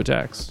you 2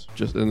 attacks.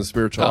 Just and the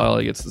spiritual Oh.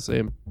 ally gets the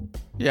same.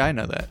 Yeah, I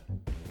know that.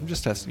 I'm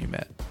just testing you,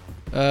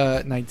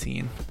 Matt.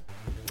 19.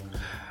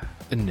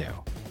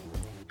 No.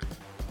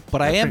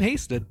 But I am pretty-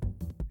 hasted,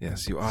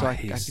 Yes, you are so I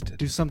hasted. could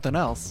do something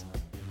else.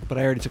 But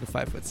I already took a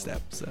 5-foot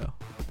step, so...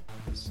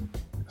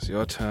 So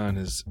your turn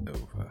is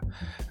over.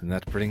 And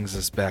that brings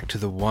us back to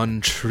the one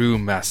true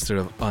master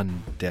of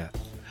undeath,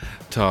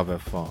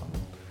 Tarbafon.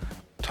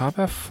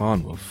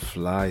 Tarbafon will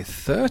fly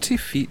 30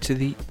 feet to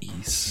the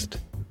east.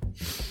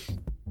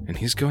 And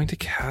he's going to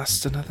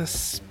cast another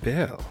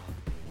spell.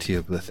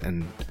 Teal'blith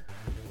and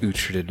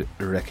Uhtred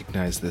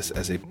recognized this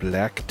as a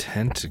black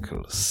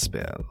tentacle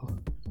spell.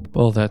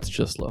 Well, that's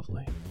just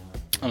lovely.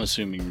 I'm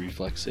assuming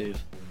reflex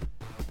save.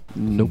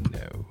 Nope.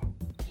 No.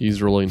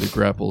 He's rolling to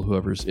grapple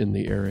whoever's in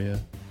the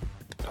area.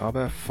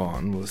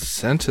 Tabafon will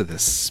center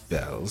this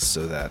spell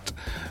so that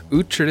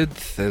Uhtred,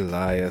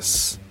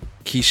 Thelias,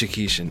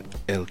 Kishikish, and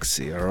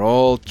Elxie are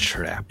all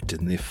trapped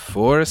in the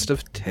Forest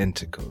of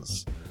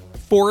Tentacles.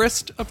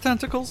 Forest of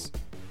tentacles?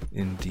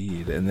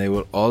 Indeed, and they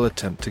will all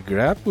attempt to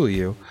grapple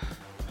you.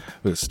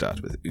 We'll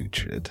start with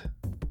Uhtred.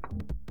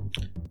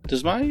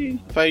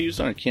 If I use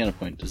Arcana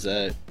Point, does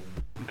that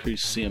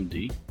increase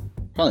CMD?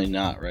 Probably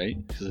not, right?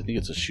 Because I think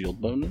it's a shield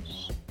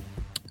bonus.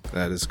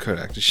 That is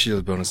correct. A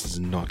shield bonus does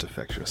not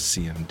affect your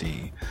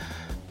CMD.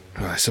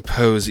 Well, I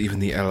suppose even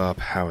the LR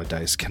power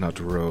dice cannot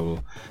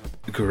roll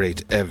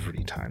great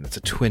every time. That's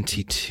a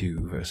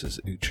 22 versus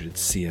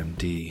Uhtred's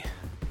CMD.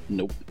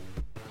 Nope.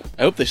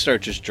 I hope they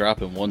start just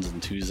dropping 1s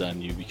and 2s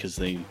on you because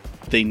they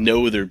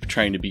know they're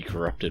trying to be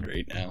corrupted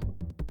right now.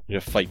 You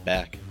gotta fight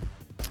back.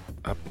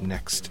 Up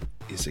next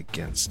is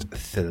against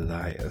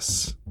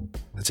Thelias.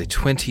 That's a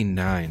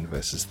 29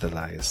 versus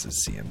Thelias'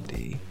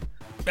 CMD.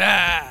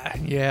 Ah,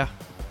 yeah,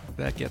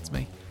 that gets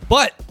me.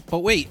 But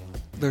wait,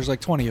 there's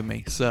like 20 of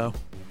me, so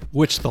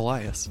which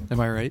Thelias? Am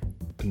I right?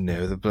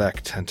 No, the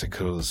black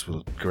tentacles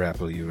will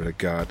grapple you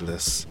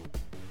regardless.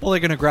 Well, they're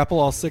gonna grapple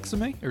all 6 of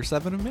me or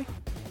 7 of me?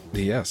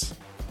 Yes.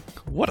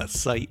 What a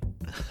sight!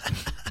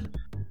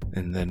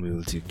 And then we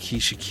will do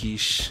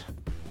Kishikish.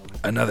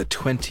 Another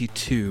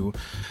 22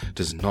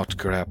 does not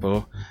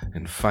grapple.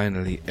 And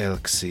finally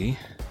Elxie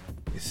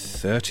with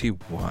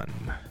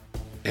 31.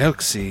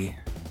 Elxie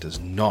does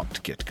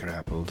not get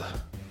grappled.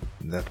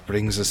 And that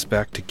brings us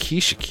back to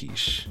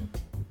Kishikish.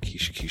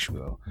 Kishikish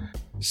will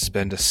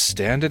spend a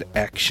standard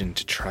action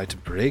to try to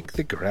break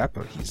the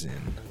grapple he's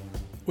in.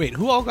 Wait,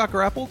 who all got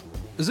grappled?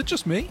 Is it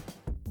just me?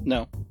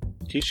 No.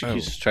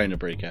 Kishiki's is trying to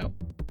break out.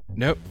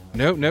 Nope.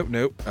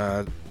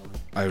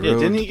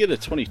 Didn't he get a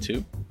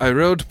 22? I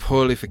rolled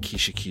poorly for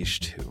Kishikish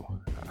too.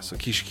 So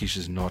Kishikish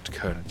is not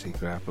currently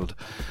grappled.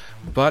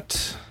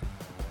 But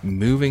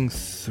moving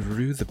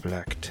through the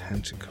black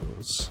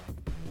tentacles.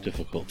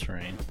 Difficult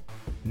terrain.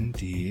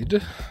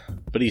 Indeed.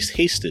 But he's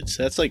hasted,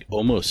 so that's like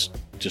almost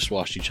just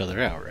washed each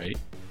other out, right?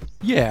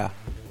 Yeah.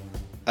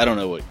 I don't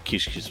know what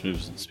Kishikish's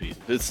moves in speed.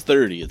 If it's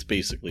 30, it's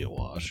basically a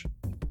wash.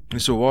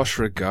 It's a wash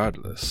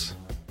regardless,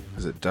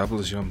 because it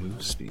doubles your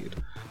move speed.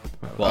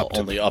 Well,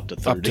 only up to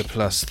 30. Up to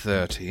plus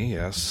 30,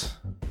 yes.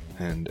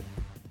 And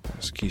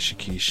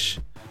Kishikish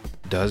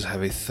does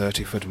have a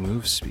 30-foot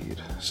move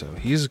speed, so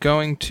he's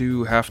going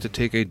to have to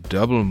take a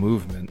double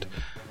movement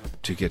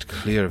to get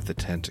clear of the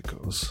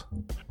tentacles.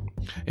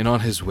 And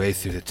on his way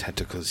through the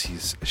tentacles,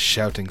 he's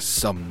shouting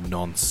some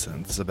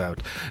nonsense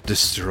about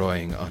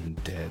destroying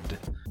undead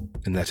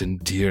in that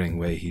endearing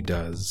way he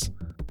does.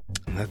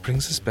 And that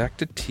brings us back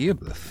to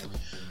Teoblith.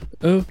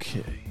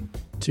 Okay.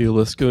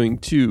 Teoblith's going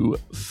to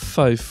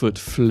 5-foot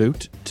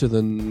float to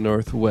the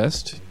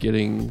northwest,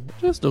 getting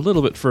just a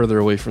little bit further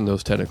away from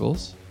those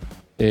tentacles.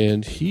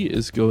 And he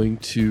is going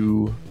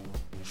to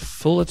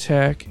full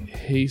attack,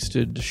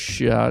 hasted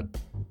shot,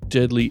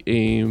 deadly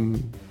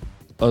aim,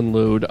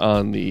 unload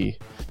on the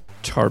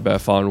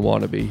Tabafon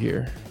wannabe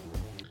here.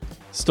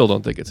 Still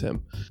don't think it's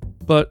him.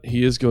 But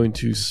he is going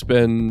to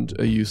spend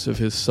a use of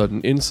his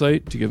sudden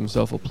insight to give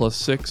himself a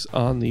 +6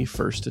 on the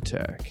first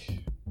attack.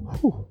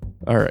 Whew.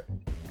 All right.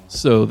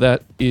 So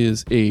that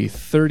is a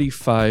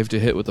 35 to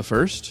hit with the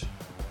first.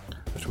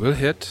 It will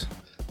hit.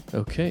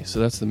 Okay, so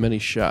that's the many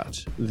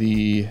shot.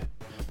 The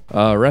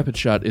rapid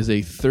shot is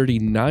a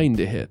 39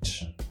 to hit.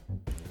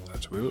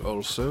 That will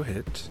also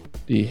hit.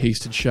 The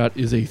hasted shot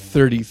is a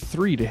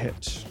 33 to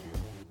hit.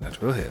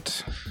 That will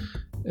hit.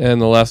 And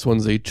the last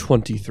one's a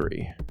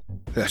 23.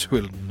 That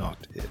will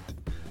not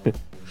hit.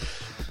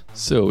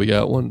 So we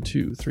got 1,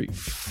 2, 3,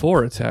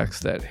 4 attacks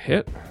that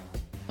hit.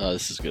 Oh,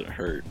 this is going to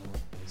hurt.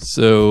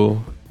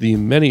 So the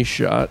many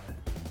shot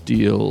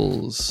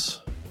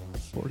deals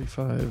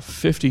 45,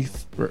 50,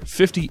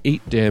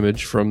 58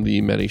 damage from the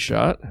many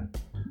shot.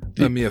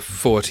 A mere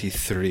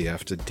 43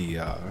 after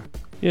DR.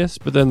 Yes,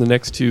 but then the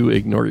next two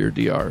ignore your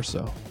DR,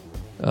 so...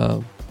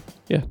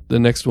 yeah, the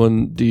next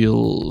one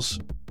deals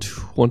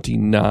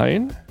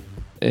 29,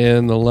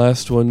 and the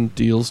last one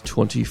deals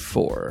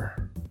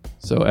 24.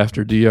 So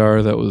after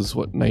DR, that was,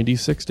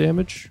 96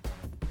 damage?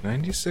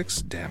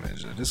 96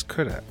 damage, that is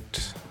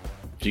correct.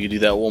 If you could do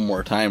that one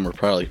more time, we're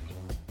probably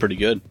pretty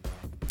good.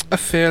 A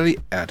fairly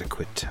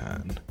adequate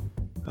turn.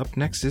 Up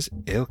next is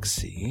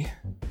Elxie.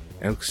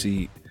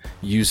 Elxie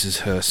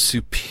uses her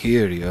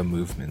superior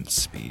movement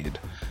speed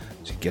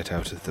to get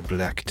out of the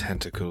black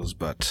tentacles,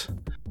 but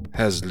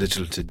has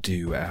little to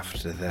do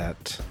after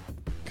that.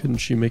 Couldn't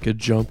she make a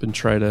jump and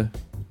try to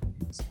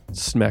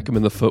smack him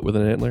in the foot with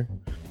an antler?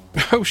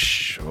 Oh,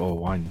 sure,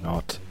 why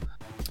not?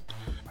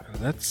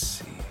 Let's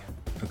see.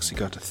 Elxie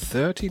got a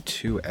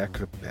 32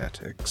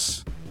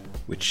 acrobatics,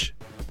 which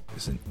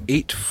is an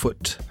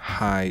 8-foot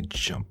high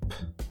jump.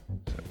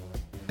 So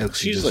Elxie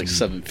She's like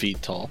 7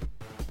 feet tall.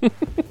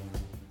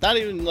 not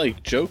even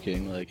like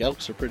joking. Like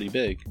elks are pretty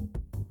big,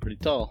 pretty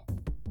tall.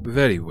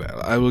 Very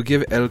well. I will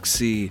give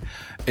Elxie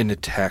an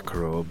attack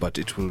roll, but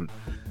it will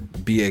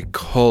be a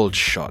cold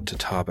shot to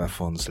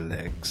Tarbafon's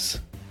legs.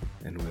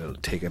 And will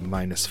take a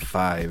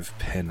 -5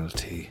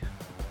 penalty.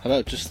 How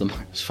about just the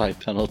 -5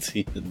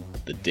 penalty and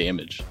the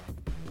damage?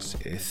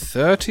 A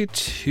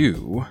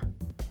 32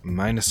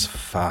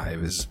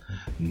 -5 is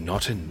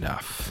not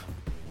enough.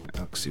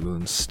 Elxie will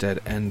instead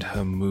end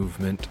her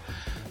movement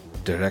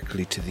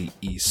directly to the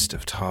east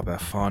of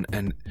Tarbafon,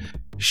 and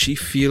she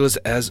feels,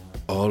 as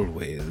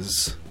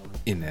always,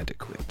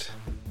 inadequate.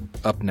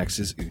 Up next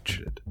is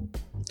Uhtred.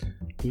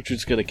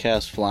 Uhtred's gonna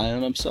cast Fly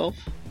on himself,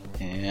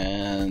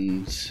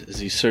 and as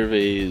he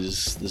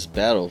surveys this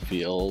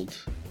battlefield,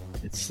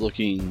 it's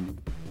looking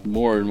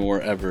more and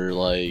more ever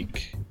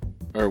like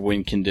our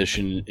win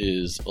condition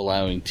is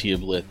allowing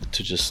Teoblith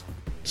to just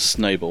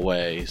snipe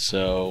away.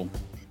 So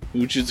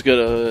Uhtred's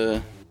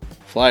gonna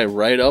fly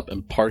right up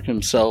and park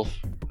himself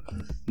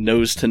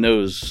nose to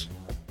nose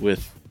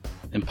with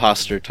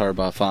imposter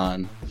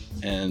Tarbafon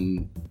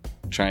and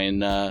try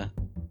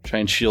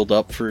and shield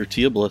up for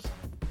Teoblith.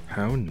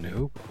 How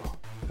noble.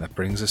 That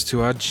brings us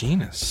to our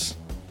genus.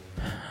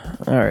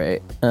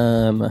 Alright,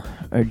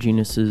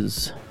 Arginus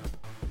is...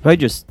 If I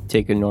just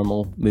take a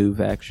normal move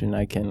action,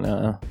 I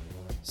can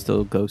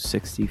still go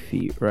 60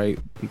 feet, right?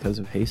 Because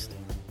of haste?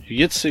 You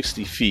get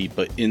 60 feet,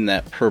 but in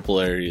that purple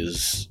area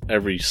is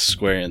every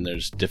square in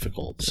there's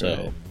difficult, so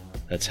Right.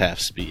 that's half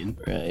speed.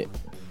 Right.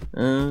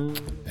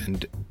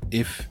 And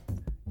if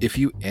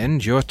you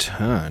end your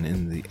turn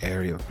in the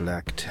area of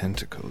black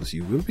tentacles,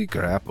 you will be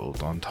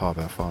grappled on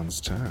Tarbafon's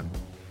turn.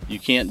 You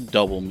can't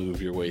double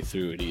move your way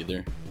through it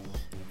either,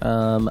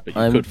 but you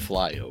I'm... could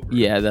fly over.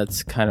 Yeah,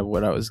 that's kind of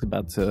what I was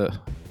about to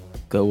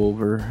go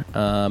over.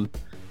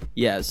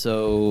 Yeah,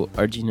 so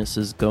Arginus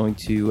is going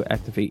to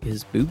activate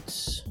his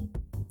boots.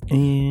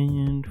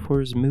 And for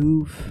his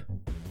move,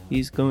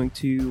 he's going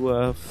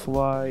to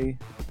fly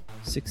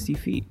 60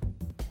 feet.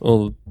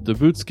 Well, the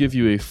boots give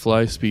you a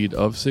fly speed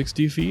of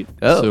 60 feet.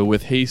 Oh. So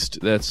with haste,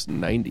 that's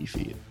 90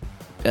 feet.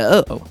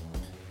 Oh.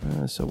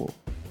 So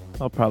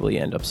I'll probably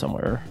end up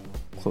somewhere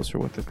closer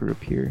with the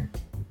group here.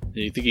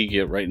 You think you can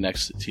get right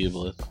next to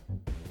Teoblith?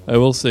 I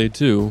will say,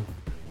 too,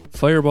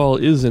 Fireball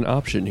is an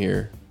option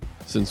here,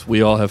 since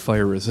we all have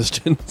fire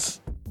resistance.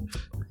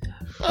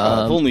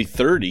 Only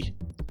 30.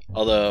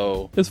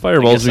 Although His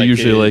fireballs I are guess I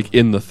usually, could- like,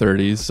 in the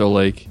 30s, so,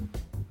 like,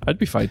 I'd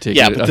be fine taking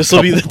yeah, it but a this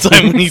will be the couple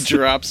time when he levels.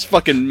 drops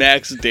fucking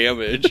max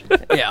damage.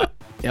 Yeah.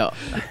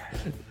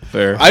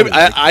 Fair.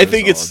 I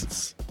think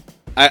it's.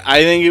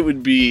 I think it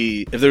would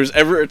be, if there was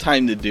ever a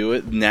time to do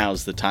it,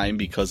 now's the time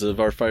because of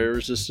our fire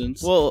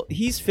resistance. Well,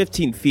 he's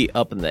 15 feet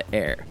up in the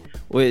air,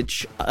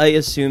 which I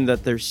assume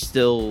that there's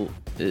still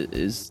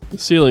is... The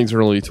ceilings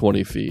are only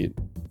 20 feet.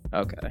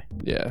 Okay.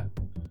 Yeah.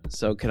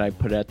 So can I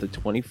put it at the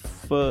 20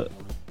 foot?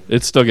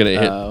 It's still going to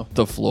hit Oh.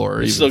 the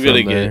floor. It's even still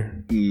gonna from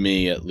there. get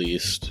me at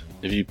least.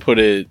 If you put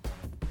it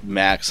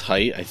max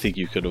height, I think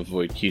you could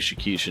avoid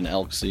Kishikish and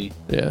Elxie.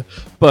 Yeah.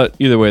 But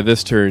either way,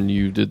 this turn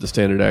you did the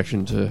standard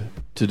action to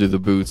do the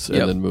boots Yep.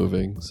 and then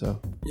moving, so.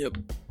 Yep.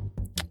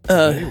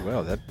 Very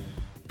well. That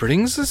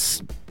brings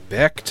us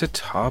back to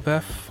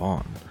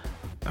Tarbafon.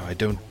 Oh, I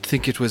don't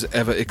think it was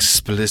ever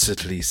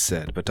explicitly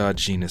said, but our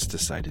genus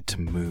decided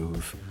to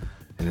move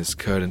and is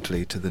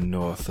currently to the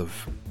north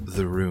of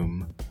the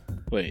room.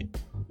 Wait,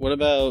 what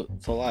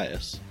about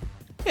Thalias?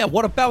 Yeah,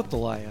 what about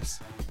Thalias?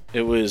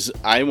 It was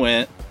I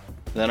went,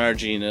 then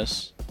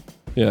Arginus.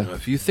 Yeah. Now,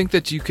 if you think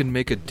that you can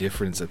make a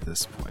difference at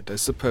this point, I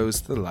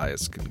suppose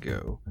Thalias can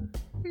go.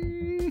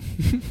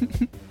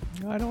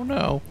 I don't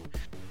know.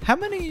 How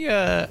many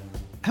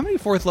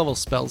fourth level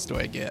spells do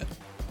I get?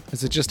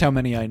 Is it just how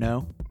many I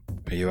know?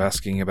 Are you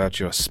asking about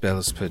your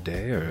spells per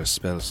day or your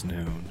spells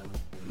known?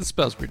 The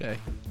spells per day.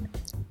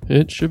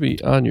 It should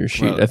be on your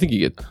sheet. Well- I think you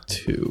get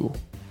 2.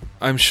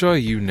 I'm sure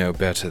you know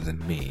better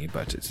than me,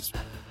 but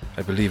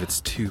I believe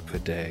it's 2 per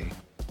day.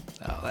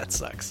 Oh, that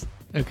sucks.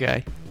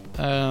 Okay.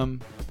 Can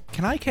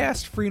I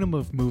cast Freedom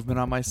of Movement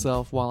on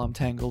myself while I'm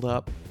tangled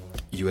up?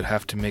 You would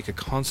have to make a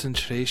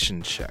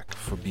concentration check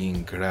for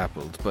being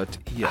grappled, but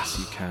yes,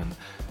 you can.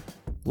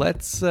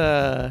 Let's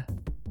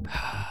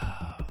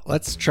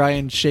try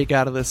and shake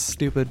out of this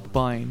stupid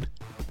bind.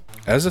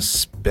 As a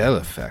spell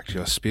effect,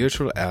 your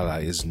spiritual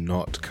ally is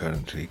not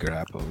currently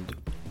grappled.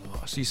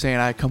 Oh, so you saying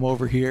I come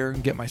over here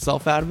and get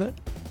myself out of it?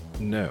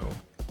 No.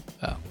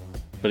 Oh.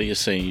 But he is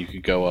saying you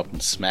could go up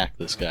and smack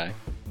this guy.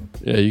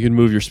 Yeah, you can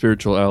move your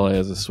spiritual ally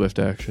as a swift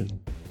action.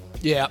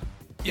 Yeah.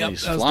 And Yep,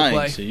 he's that was the flying,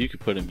 play. so you could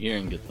put him here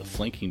and get the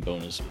flanking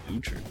bonus with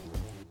Uhtred.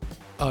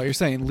 Oh, you're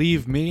saying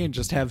leave me and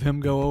just have him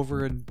go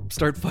over and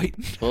start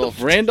fighting? Well,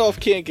 if Randolph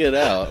can't get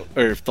out,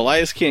 or if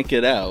Thalias can't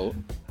get out,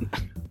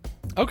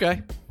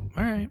 Okay.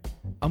 All right.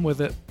 I'm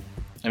with it.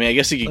 I mean, I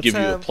guess he could Let's give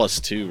you a have-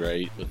 +2,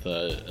 right, with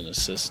an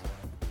assist.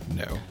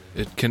 No.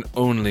 It can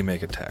only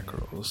make attack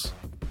rolls.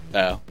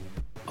 Oh,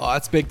 Oh,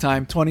 that's big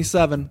time.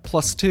 27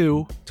 plus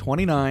 2,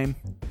 29.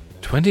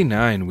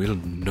 29 will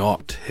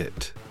not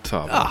hit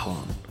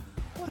Tarbafon.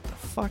 What the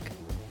fuck?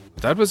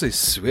 That was a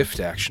swift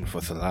action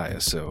for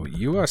Thalia, so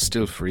you are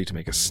still free to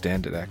make a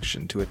standard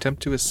action to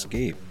attempt to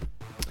escape.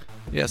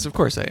 Yes, of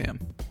course I am.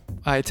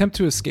 I attempt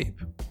to escape.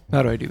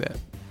 How do I do that?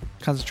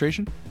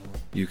 Concentration?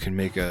 You can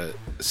make a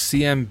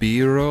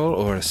CMB roll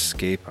or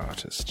escape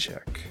artist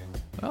check.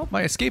 Well,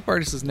 my escape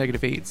artist is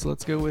 -8, so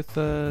let's go with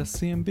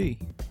CMB.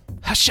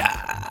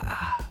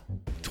 Hasha!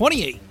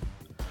 28.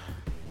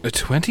 A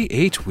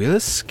 28 will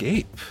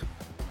escape.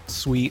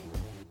 Sweet.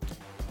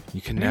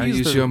 You can Can I now use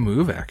use the- your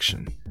move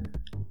action.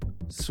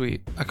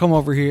 Sweet. I come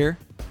over here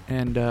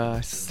and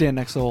stand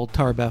next to old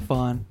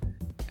Tarbafon,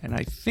 and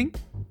I think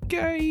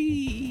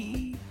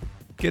I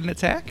get an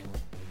attack?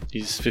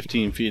 He's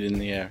 15 feet in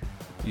the air.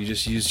 You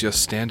just used your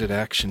standard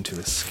action to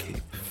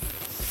escape.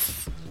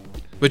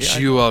 But Yeah, I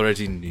you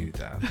already knew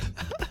that.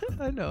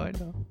 I know.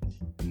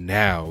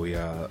 Now we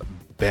are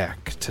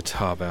back to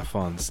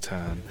Tarbafon's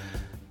turn.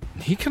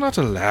 He cannot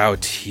allow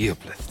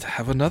Teoblith to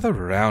have another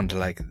round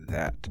like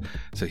that,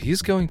 so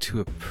he's going to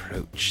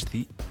approach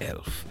the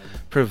elf,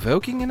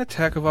 provoking an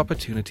attack of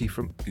opportunity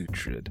from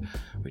Uhtred,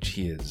 which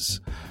he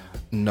is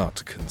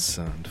not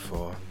concerned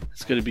for.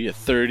 It's going to be a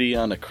 30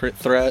 on a crit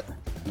threat,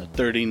 and a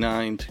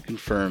 39 to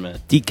confirm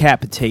it.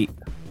 Decapitate.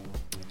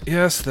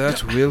 Yes,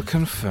 that will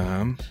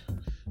confirm.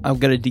 I'm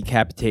gonna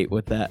decapitate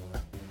with that.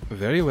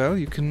 Very well,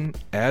 you can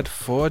add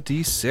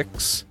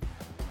 4d6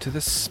 to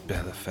the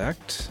spell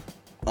effect.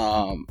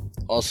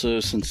 Also,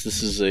 since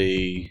this is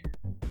a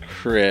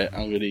crit,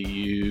 I'm going to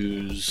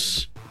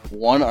use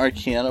 1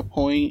 Arcana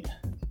point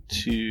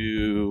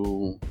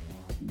to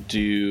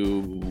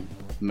do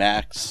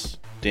max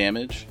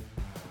damage,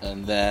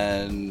 and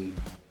then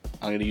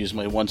I'm going to use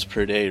my once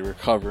per day to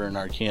recover an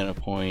Arcana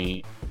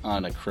point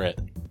on a crit.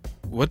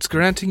 What's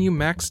granting you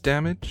max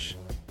damage?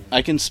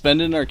 I can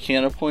spend an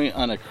Arcana point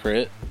on a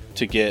crit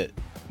to get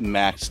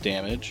max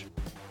damage,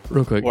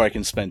 Real quick. or I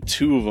can spend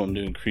 2 of them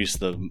to increase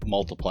the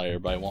multiplier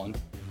by 1.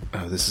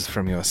 Oh, this is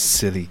from your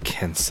silly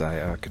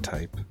Kensai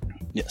archetype.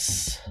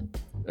 Yes.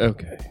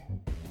 Okay.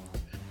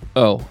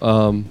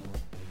 Oh,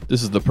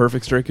 this is the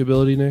perfect strike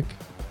ability, Nick?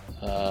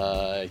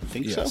 I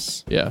think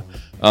so. Yeah.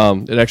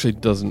 It actually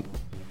doesn't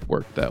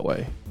work that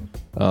way.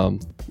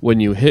 When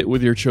you hit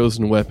with your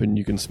chosen weapon,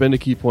 you can spend a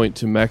key point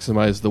to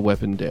maximize the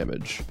weapon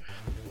damage.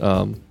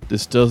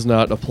 This does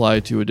not apply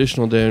to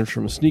additional damage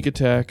from a sneak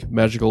attack,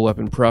 magical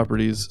weapon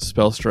properties,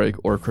 spell strike,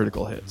 or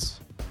critical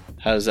hits.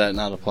 How does that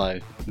not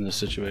apply in this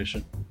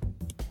situation?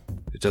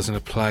 It doesn't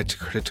apply to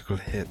critical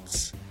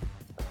hits.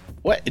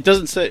 What? It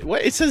doesn't say...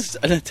 What? It says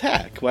an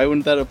attack. Why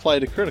wouldn't that apply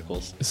to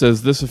criticals? It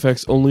says this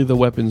affects only the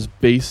weapon's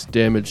base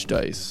damage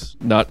dice,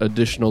 not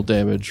additional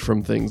damage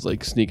from things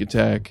like sneak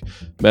attack,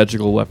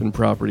 magical weapon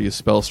properties,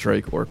 spell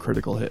strike, or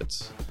critical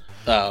hits.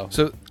 Oh.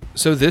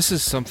 So this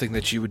is something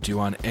that you would do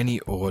on any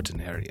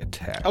ordinary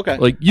attack. Okay.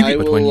 Like you I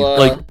can, will, when you-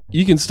 like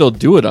you can still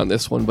do it on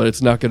this one, but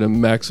it's not going to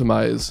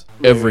maximize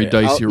every right.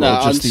 dice you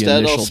roll, just the instead I'll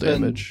initial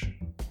spend- damage.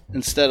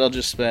 Instead, I'll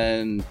just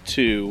spend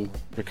 2,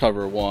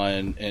 recover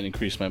 1, and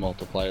increase my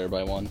multiplier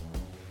by 1.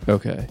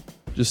 Okay.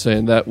 Just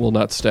saying that will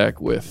not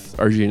stack with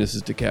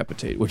Arginus's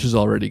Decapitate, which is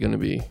already going to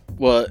be...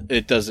 Well,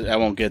 it doesn't... I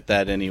won't get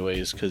that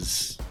anyways,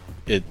 because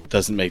it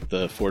doesn't make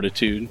the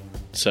fortitude,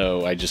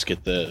 so I just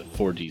get the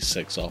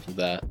 4d6 off of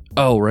that.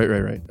 Oh,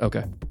 right.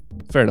 Okay.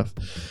 Fair enough.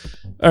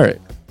 All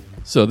right.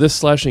 So this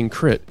slashing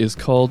crit is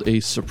called a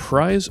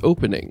surprise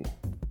opening.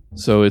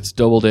 So it's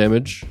double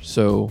damage,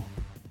 so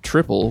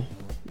triple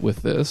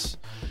with this.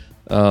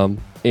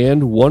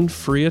 And 1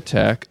 free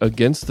attack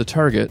against the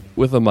target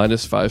with a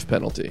 -5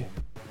 penalty.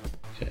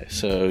 Okay,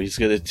 so he's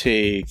going to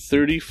take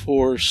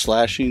 34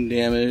 slashing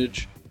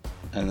damage,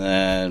 and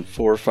then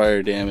 4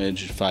 fire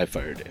damage, and 5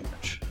 fire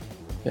damage.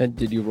 And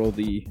did you roll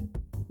the...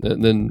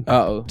 And then,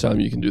 Uh-oh. Tom,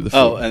 you can do the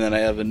Oh, free. and then I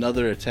have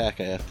another attack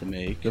I have to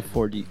make. The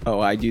 4D... Oh,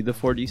 I do the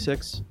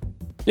 4D6?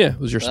 Yeah, it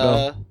was your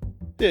spell.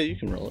 Yeah, you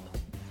can roll it.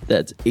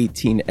 That's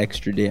 18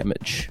 extra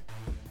damage.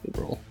 Good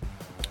roll.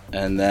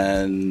 And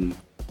then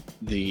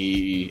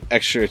the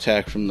extra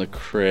attack from the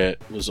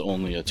crit was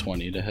only a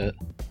 20 to hit.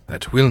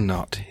 That will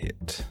not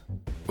hit.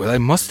 Well, I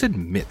must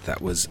admit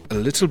that was a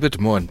little bit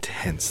more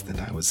intense than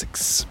I was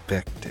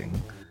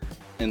expecting.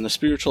 And the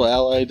spiritual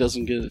ally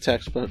doesn't get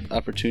attack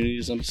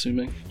opportunities, I'm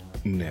assuming?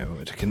 No,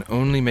 it can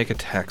only make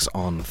attacks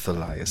on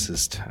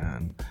Thalias's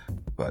turn.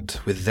 But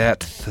with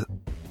that,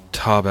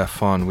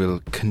 Tarbafon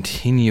will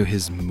continue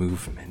his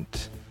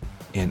movement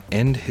and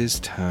end his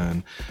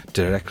turn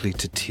directly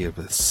to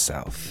Teoblith's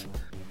south.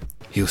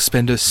 He'll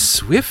spend a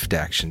swift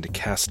action to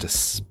cast a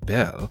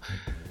spell,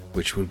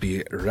 which will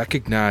be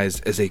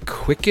recognized as a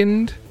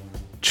quickened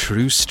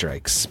True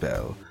Strike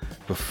spell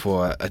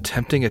before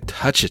attempting a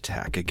touch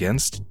attack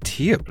against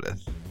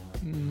Teoblith.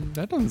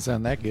 That doesn't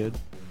sound that good.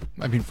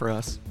 I mean, for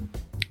us.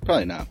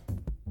 Probably not.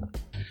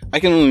 I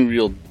can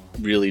only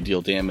really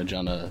deal damage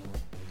on a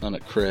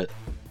crit.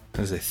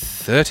 There's a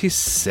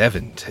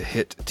 37 to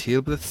hit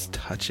Teoblith's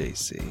touch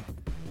AC.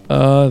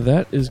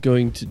 That is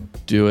going to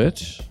do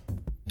it.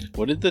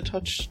 What did the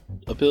touch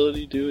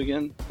ability do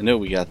again? I know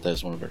we got that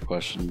as one of our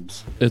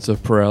questions. It's a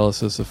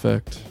paralysis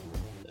effect.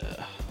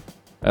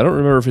 I don't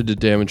remember if it did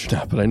damage or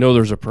not, but I know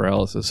there's a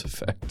paralysis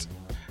effect.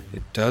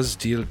 It does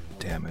deal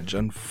damage.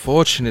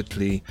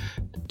 Unfortunately,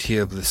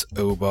 Teoblith's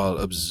Obal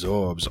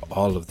absorbs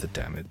all of the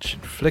damage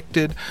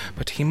inflicted,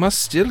 but he must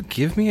still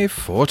give me a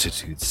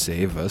fortitude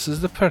save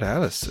versus the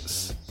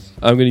paralysis.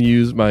 I'm going to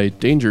use my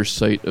Danger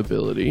Sight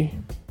ability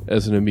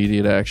as an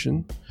immediate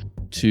action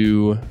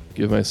to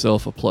give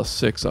myself a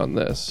 +6 on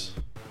this.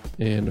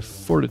 And a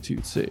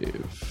fortitude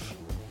save.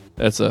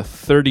 That's a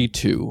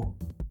 32.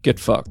 Get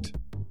fucked.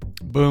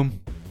 Boom.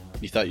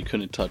 You thought you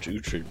couldn't touch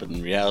Uhtred, but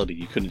in reality,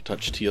 you couldn't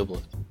touch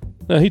Teoblith.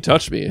 No, he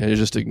touched me. I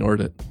just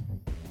ignored it.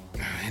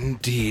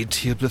 Indeed,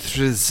 Teoblith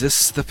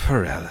resists the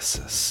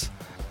paralysis.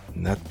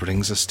 And that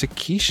brings us to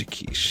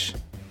Kishikish,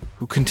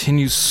 who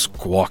continues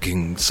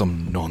squawking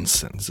some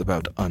nonsense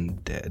about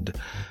undead.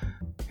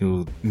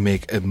 He'll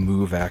make a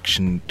move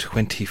action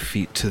 20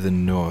 feet to the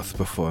north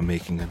before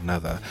making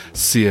another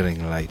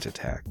searing light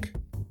attack.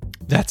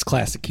 That's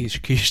classic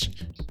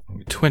Kishikish.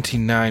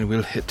 29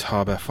 will hit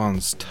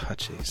Tarbafon's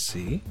touch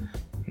AC,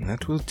 and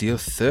that will deal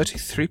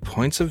 33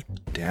 points of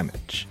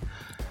damage.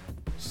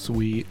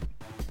 Sweet.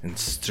 And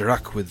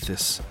struck with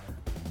this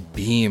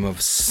beam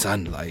of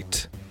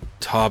sunlight,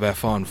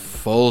 Tarbafon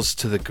falls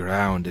to the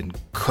ground and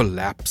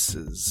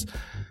collapses.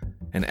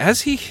 And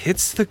as he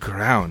hits the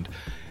ground,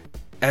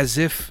 as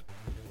if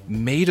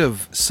made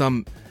of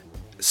some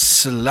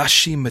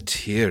slushy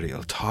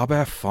material,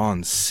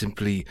 Tarbafon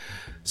simply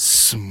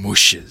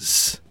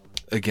smooshes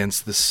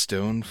against the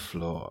stone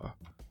floor.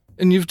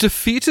 And you've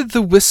defeated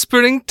the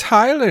Whispering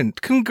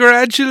Tyrant.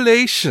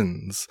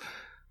 Congratulations!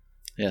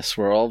 Yes,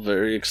 we're all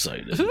very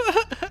excited.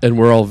 And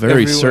we're all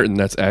very Everyone- certain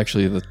that's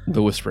actually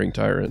the Whispering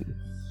Tyrant.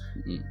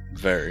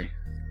 Very.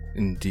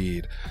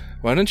 Indeed.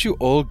 Why don't you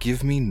all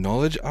give me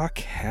knowledge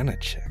arcana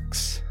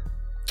checks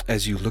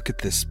as you look at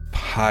this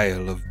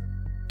pile of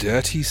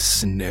dirty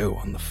snow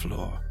on the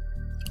floor?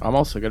 I'm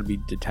also going to be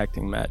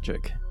detecting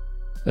magic.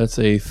 That's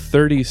a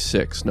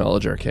 36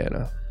 knowledge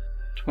arcana.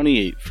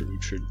 28 for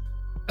Uhtred.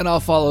 And I'll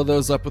follow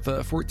those up with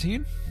a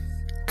 14.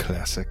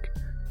 Classic.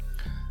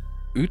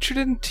 Uhtred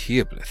and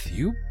Teoblith,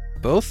 you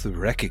both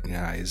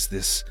recognize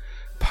this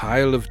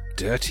pile of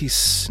dirty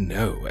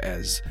snow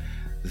as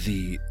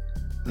the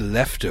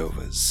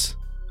leftovers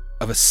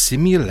of a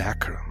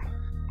simulacrum.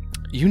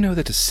 You know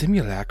that a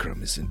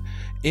simulacrum is an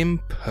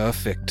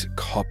imperfect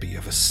copy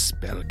of a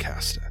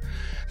spellcaster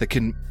that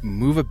can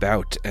move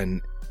about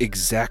and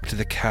exact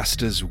the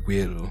caster's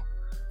will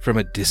from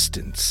a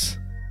distance.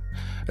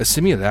 A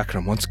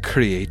simulacrum once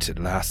created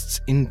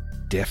lasts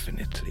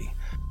indefinitely.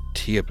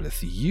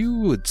 Teoblith, you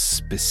would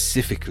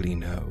specifically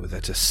know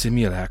that a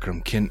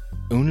simulacrum can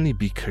only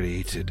be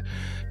created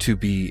to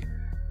be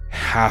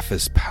half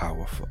as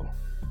powerful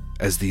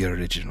as the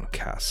original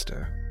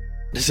caster.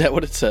 Is that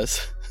what it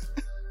says?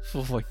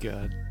 Oh my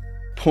god.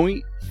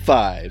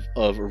 0.5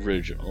 of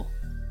original.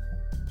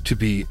 To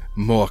be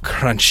more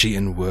crunchy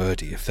and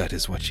wordy, if that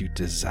is what you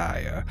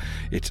desire,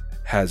 it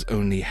has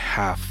only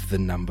half the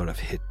number of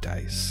hit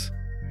dice.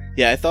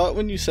 Yeah, I thought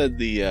when you said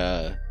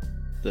the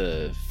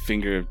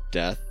Finger of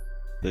Death,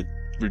 the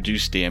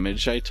reduced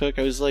damage I took,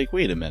 I was like,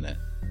 wait a minute.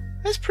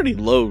 That's pretty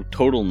low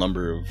total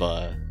number of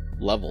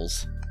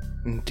levels.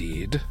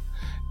 Indeed.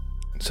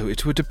 So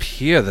it would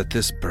appear that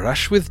this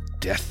brush with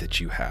death that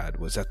you had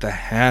was at the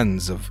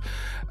hands of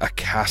a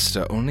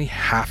caster only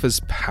half as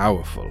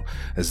powerful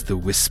as the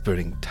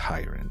Whispering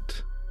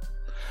Tyrant.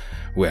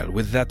 Well,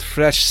 with that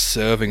fresh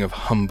serving of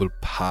humble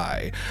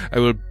pie, I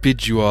will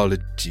bid you all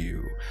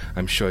adieu.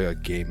 I'm sure your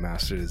game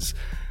master is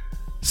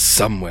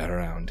somewhere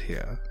around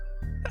here.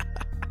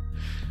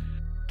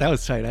 That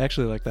was tight. I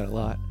actually like that a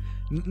lot.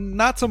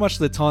 Not so much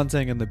the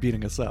taunting and the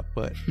beating us up,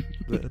 but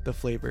the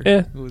flavor.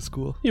 Eh. It was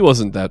cool. He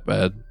wasn't that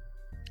bad.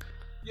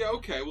 Yeah,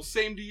 okay, well,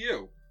 same to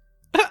you.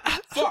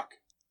 Fuck.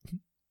 You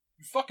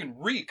fucking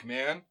reek,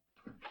 man.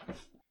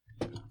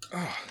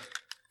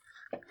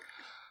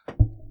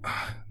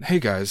 Hey,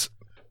 guys.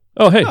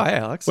 Oh, hey. Oh, hey,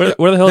 Alex. Where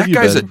the hell have you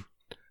been?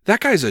 That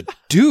guy's a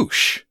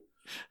douche.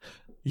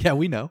 Yeah,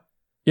 we know.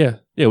 Yeah,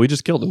 we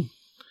just killed him.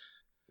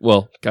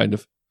 Well, kind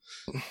of.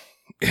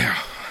 Yeah,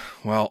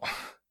 well,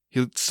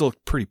 he still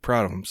looked pretty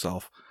proud of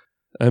himself.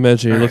 I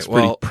imagine he All looks right,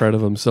 pretty well- proud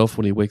of himself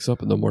when he wakes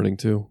up in the morning,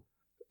 too.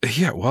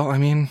 Yeah, well, I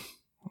mean,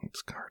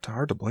 it's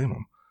hard to blame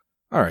him.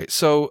 All right,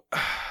 so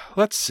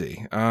let's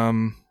see.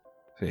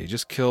 He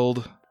just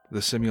killed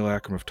the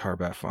simulacrum of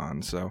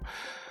Tarbafon, so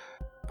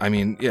I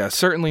mean, yeah,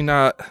 certainly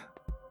not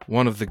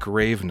one of the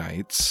Grave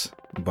Knights,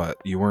 but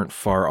you weren't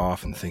far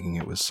off in thinking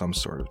it was some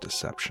sort of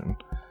deception.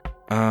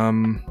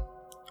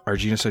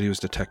 Argina said he was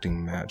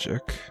detecting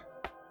magic.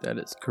 That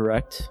is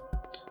correct.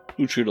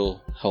 Uhtred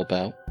will help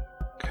out.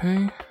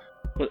 Okay.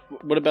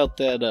 What about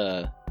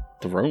that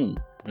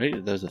throne?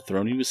 Right? There's a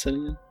throne he was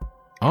sitting in?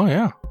 Oh,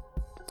 yeah.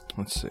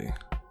 Let's see.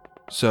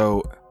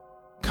 So,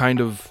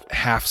 kind of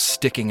half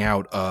sticking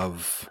out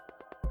of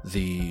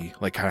the,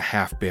 like, kind of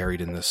half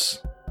buried in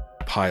this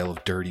pile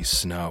of dirty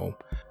snow,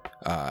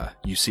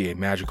 you see a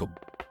magical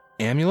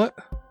amulet,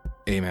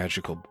 a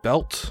magical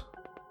belt,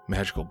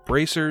 magical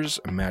bracers,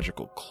 a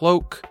magical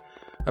cloak,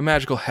 a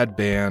magical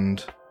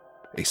headband,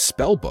 a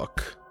spell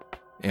book,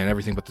 and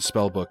everything but the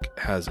spell book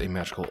has a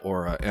magical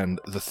aura, and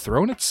the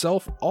throne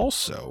itself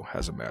also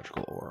has a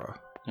magical aura.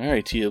 All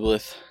right,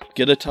 Teoblith,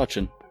 get a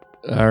touchin'.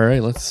 All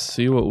right, let's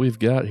see what we've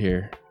got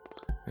here.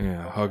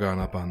 Yeah, hug on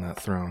up on that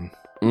throne.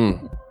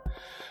 Mm.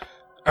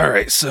 All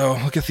right, so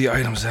we'll get the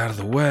items out of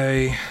the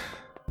way.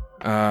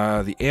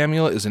 The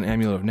amulet is an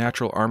amulet of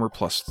natural armor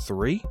plus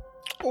 3.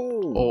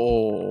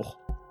 Oh,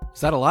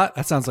 Is that a lot?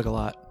 That sounds like a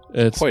lot.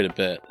 It's quite a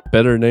bit.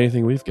 better than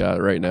anything we've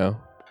got right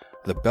now.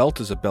 The belt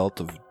is a belt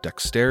of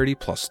dexterity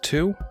plus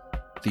 2.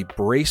 The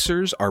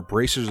bracers are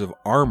bracers of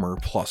armor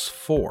plus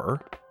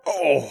 4.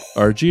 Oh,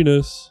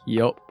 Arginus.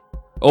 Yep.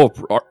 Oh,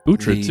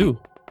 Uhtred The- yeah. too.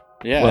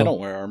 I Well- don't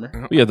wear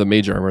armor. We have the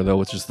mage armor though,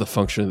 which is the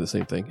function of the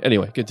same thing.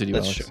 Anyway, continue.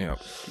 That's Alex. true. Yep.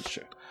 That's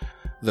true.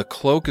 The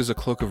cloak is a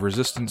cloak of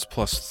resistance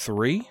plus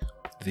 3.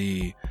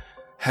 The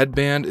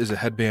headband is a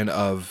headband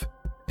of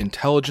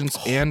intelligence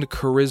and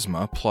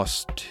charisma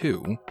plus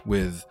 2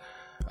 with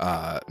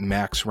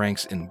max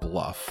ranks in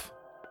bluff.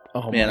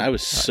 Oh Man, my I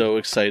was God. so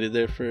excited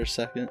there for a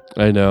second.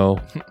 I know.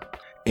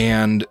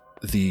 And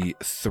the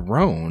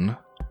throne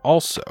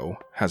also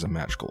has a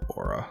magical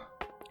aura.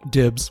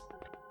 Dibs.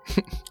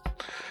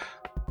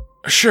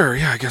 Sure,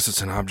 yeah, I guess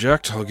it's an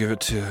object. I'll give it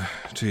to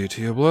you,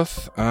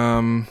 Teoblith.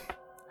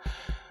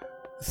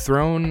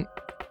 Throne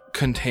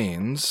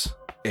contains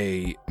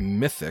a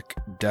mythic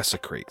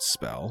desecrate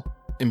spell.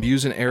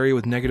 Imbues an area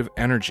with negative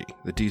energy.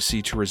 The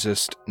DC to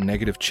resist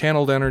negative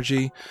channeled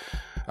energy,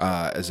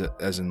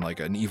 as in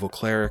like an evil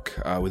cleric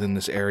within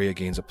this area,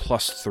 gains a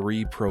plus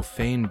 3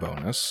 profane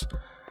bonus.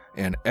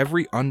 And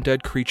every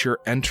undead creature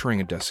entering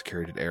a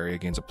desecrated area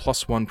gains a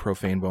plus 1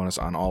 profane bonus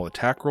on all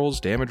attack rolls,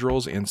 damage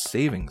rolls, and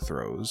saving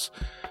throws.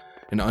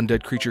 An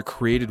undead creature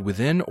created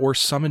within or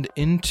summoned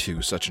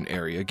into such an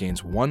area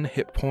gains 1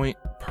 hit point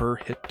per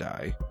hit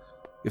die.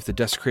 If the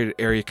desecrated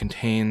area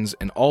contains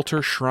an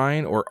altar,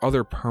 shrine, or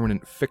other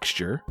permanent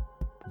fixture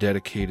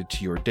dedicated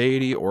to your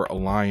deity or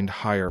aligned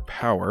higher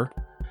power,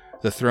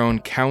 the throne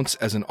counts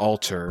as an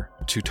altar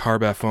to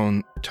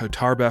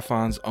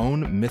Tarbafon's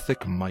own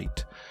mythic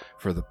might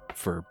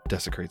for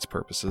desecrate's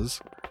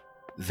purposes.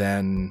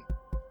 Then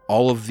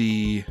all of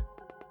the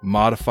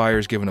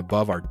modifiers given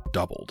above are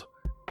doubled.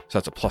 So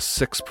that's a plus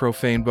 6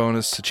 profane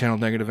bonus to channel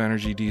negative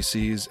energy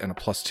DCs and a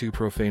plus 2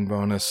 profane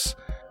bonus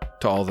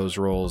to all those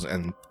rolls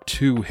and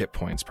 2 hit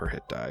points per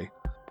hit die.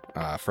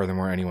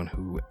 Furthermore, anyone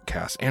who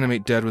casts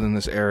Animate Dead within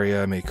this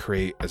area may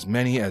create as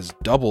many as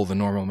double the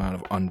normal amount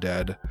of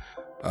undead.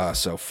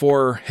 So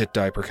 4 hit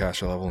die per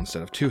caster level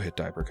instead of 2 hit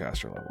die per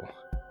caster level.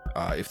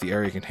 If the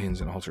area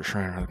contains an altar,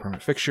 shrine, or other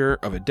permanent fixture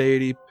of a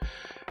deity,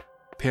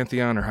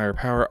 pantheon, or higher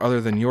power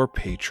other than your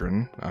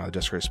patron, the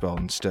Desecrate spell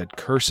instead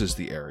curses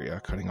the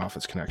area, cutting off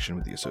its connection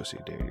with the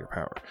associated deity or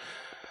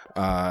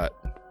power.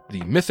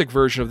 The mythic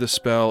version of this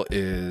spell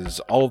is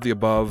all of the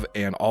above,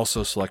 and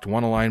also select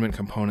one alignment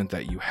component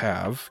that you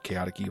have,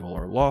 chaotic, evil,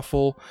 or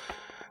lawful.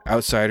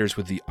 Outsiders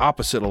with the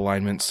opposite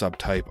alignment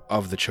subtype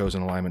of the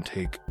chosen alignment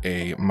take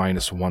a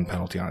 -1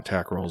 penalty on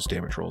attack rolls,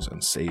 damage rolls,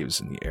 and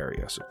saves in the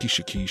area. So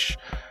Kishikish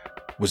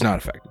was not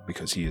affected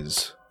because he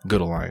is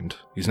good aligned.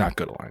 He's not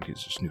good aligned,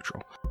 he's just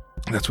neutral.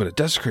 That's what a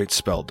Desecrate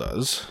spell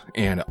does.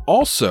 And it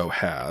also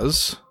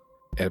has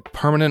a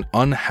permanent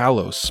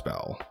Unhallow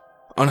spell.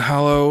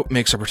 Unhallow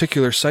makes a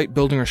particular site,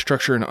 building, or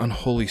structure an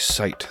unholy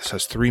site. This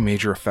has 3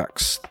 major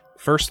effects.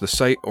 First, the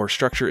site or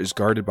structure is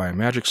guarded by a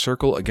magic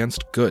circle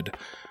against good,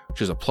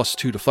 which is a plus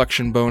 2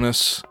 deflection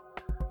bonus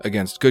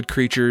against good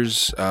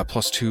creatures,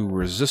 plus 2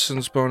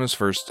 resistance bonus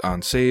first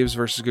on saves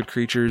versus good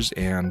creatures,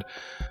 and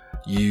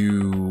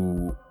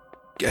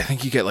I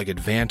think you get like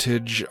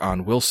advantage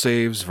on will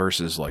saves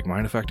versus like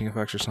mind affecting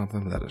effects or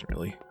something, but that doesn't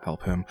really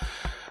help him.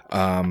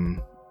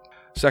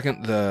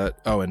 Second,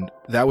 and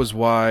that was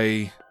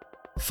why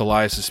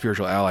Thalias'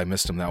 spiritual ally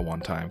missed him that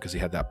one time, because he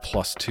had that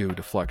plus 2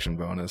 deflection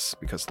bonus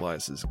because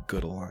Thalias is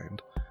good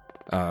aligned.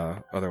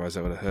 Otherwise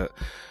that would have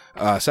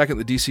hit. Second,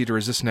 the DC to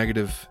resist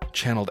negative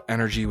channeled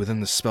energy within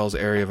the spell's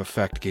area of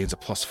effect gains a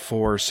plus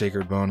 4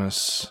 sacred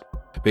bonus.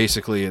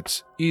 Basically,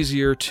 it's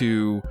easier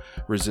to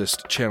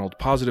resist channeled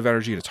positive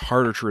energy, and it's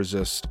harder to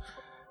resist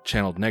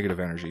channeled negative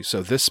energy.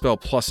 So this spell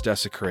plus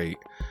Desecrate,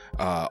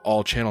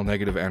 all channel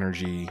negative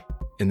energy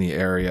in the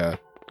area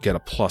get a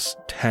plus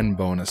 10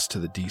 bonus to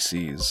the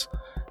DCs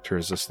to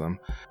resist them.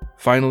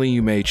 Finally,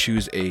 you may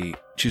choose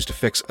to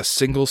fix a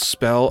single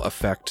spell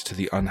effect to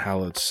the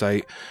unhallowed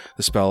site.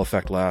 The spell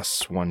effect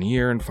lasts 1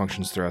 year and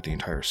functions throughout the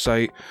entire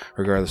site,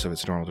 regardless of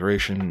its normal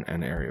duration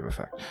and area of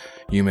effect.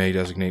 You may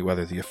designate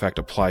whether the effect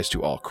applies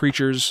to all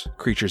creatures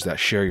that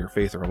share your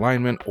faith or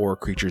alignment, or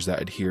creatures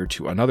that adhere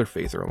to another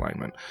faith or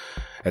alignment.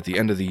 At the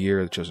end of the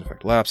year, the chosen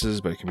effect lapses,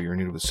 but it can be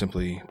renewed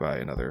simply by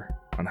another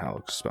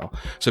unhallowed spell.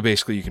 So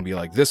basically, you can be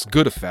like, this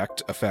good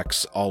effect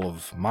affects all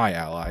of my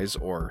allies,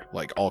 or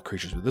like all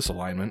creatures with this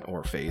alignment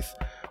or faith,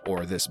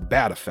 or this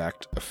bad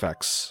effect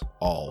affects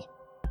all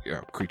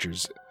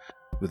creatures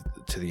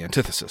to the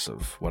antithesis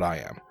of what I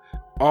am.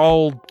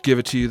 I'll give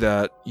it to you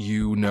that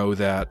you know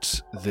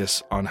that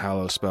this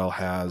Unhallow spell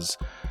has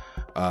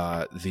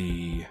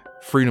the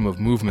freedom of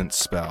movement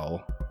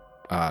spell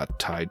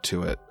tied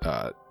to it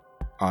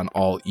on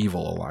all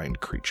evil aligned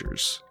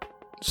creatures.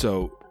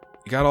 So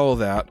you got all of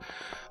that.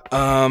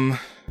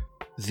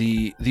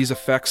 These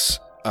effects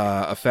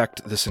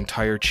affect this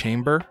entire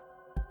chamber,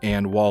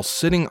 and while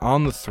sitting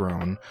on the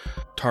throne,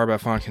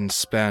 Tarbafon can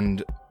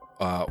spend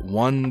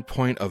 1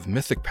 point of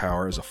mythic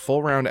power as a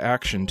full round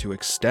action to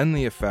extend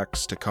the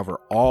effects to cover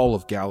all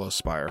of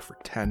Gallowspire for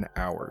 10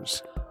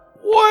 hours.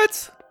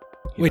 What?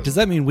 Wait, does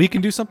that mean we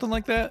can do something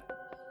like that?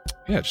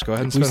 Yeah, just go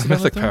ahead and Like we spend sit on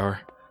the mythic throne? power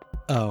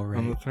Oh,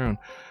 on the right. throne.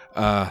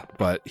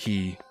 But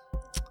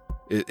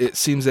it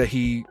seems that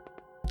he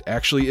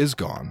actually is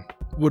gone.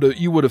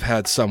 You would have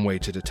had some way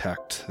to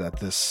detect that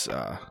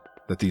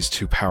that these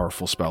two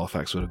powerful spell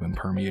effects would have been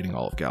permeating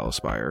all of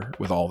Gallowspire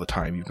with all the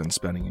time you've been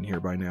spending in here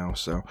by now.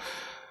 So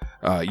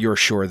you're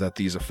sure that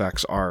these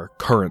effects are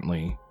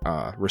currently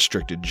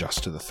restricted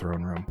just to the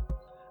throne room.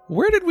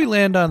 Where did we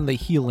land on the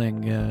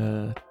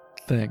healing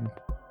thing?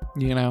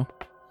 You know?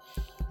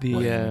 The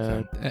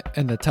What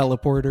and the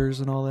teleporters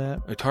and all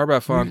that?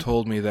 Tarbafon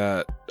told me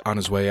that on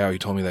his way out, he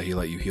told me that he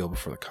let you heal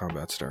before the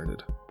combat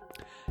started.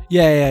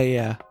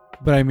 Yeah.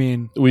 But I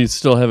mean, We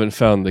still haven't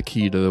found the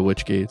key to the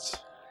witch gates.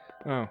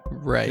 Oh,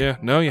 right. yeah.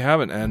 No, you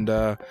haven't.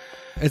 And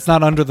It's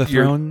not under the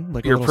You're- throne?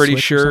 Like a you're little pretty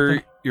switch or sure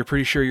something? you're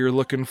pretty sure you're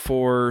looking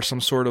for some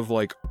sort of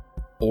like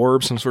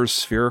orb, some sort of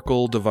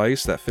spherical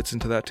device that fits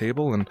into that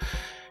table, and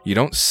you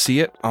don't see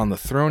it on the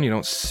throne. You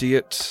don't see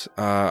it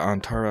on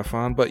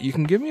Tarbafon, but you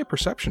can give me a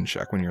perception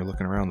check when you're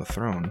looking around the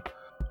throne.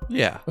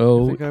 Yeah. I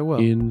Oh, think I will.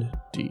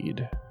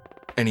 indeed.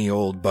 Any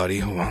old buddy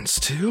who wants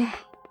to.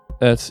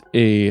 That's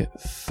a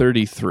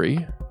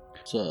 33.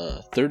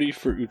 It's 30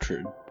 for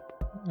Uhtred.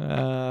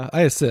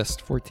 I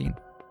assist, 14.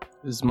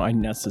 Is mine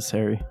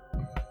necessary?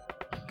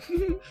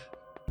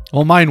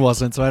 Well, mine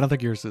wasn't, so I don't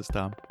think yours is,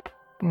 Tom.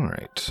 All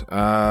right.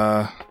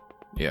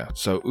 Yeah.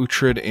 So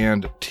Uhtred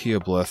and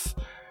Teoblith,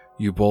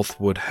 you both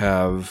would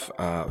have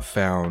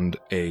found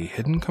a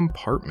hidden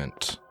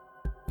compartment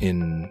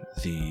in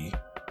the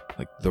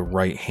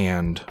right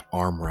hand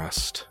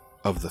armrest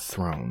of the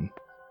throne,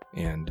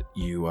 and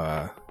you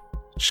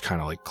just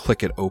kind of like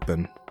click it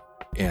open,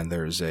 and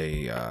there's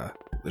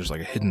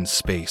like a hidden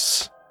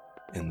space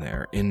in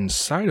there,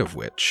 inside of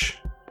which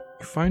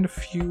you find a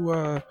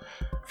few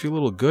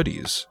little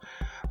goodies.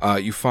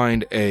 You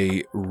find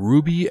a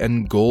ruby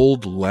and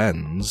gold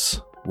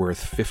lens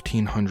worth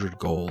 1,500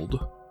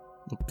 gold.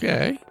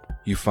 Okay.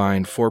 You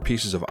find 4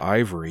 pieces of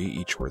ivory,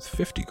 each worth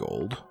 50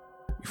 gold.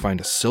 You find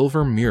a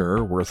silver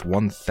mirror worth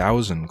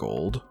 1,000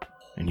 gold.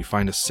 And you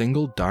find a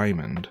single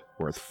diamond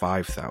worth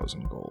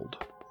 5,000 gold.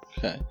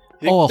 Okay.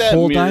 Oh, a that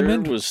whole mirror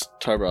diamond? was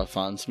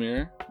Tarbafon's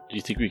mirror. Do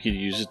you think we could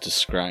use it to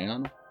scry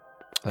on?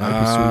 That would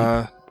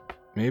be sweet.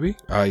 Maybe.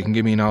 You can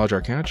give me knowledge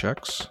arcana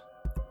checks.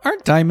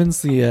 Aren't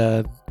diamonds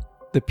the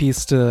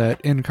piece to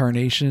that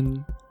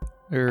incarnation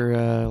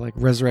or like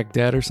resurrect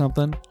dead or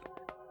something?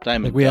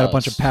 Diamond. Like we had a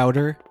bunch does. of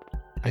powder.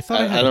 I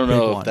thought I had I don't a big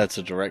know one. if that's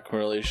a direct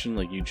correlation.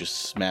 Like you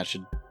just smash a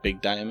big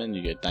diamond,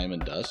 you get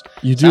diamond dust.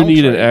 You do Sounds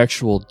need an right.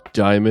 actual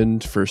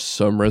diamond for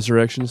some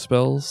resurrection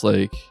spells,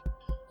 like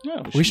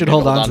Yeah, We should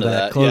hold on to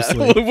that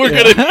closely. Yeah, we're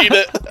Yeah. gonna need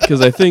it. because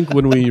I think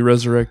when we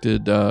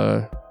resurrected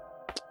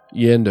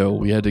Yando,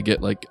 we had to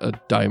get like a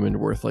diamond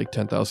worth like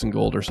 10,000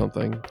 gold or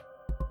something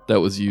that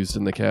was used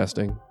in the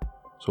casting.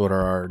 So what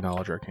are our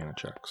knowledge arcana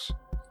checks?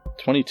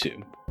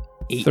 22.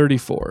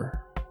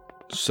 34.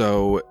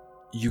 So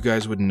you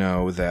guys would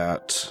know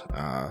that,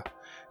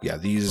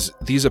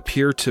 these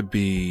appear to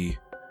be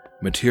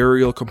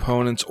material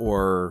components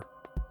or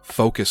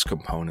focus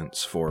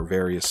components for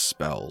various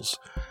spells.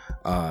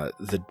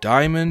 The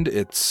diamond,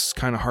 it's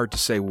kind of hard to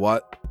say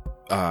what,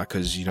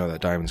 because you know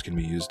that diamonds can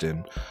be used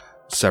in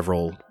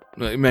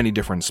many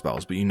different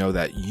spells, but you know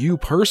that you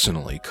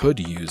personally could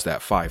use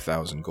that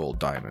 5,000 gold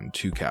diamond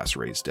to cast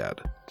Raise Dead.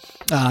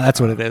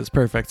 That's what it is.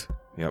 Perfect.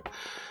 Yep.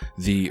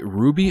 The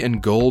ruby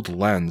and gold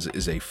lens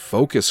is a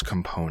focus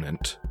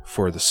component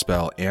for the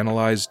spell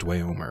Analyze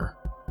Dweomer,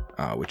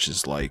 which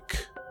is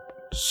like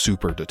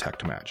super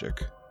detect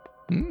magic.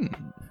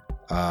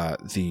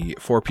 The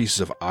 4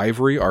 pieces of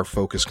ivory are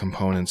focus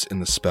components in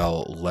the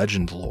spell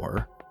Legend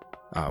Lore,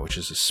 which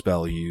is a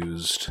spell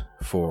used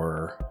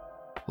for,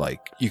 like,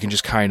 you can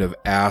just kind of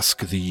ask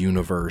the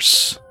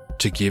universe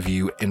to give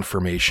you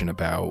information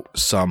about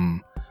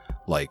some,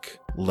 like,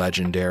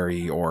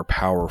 legendary or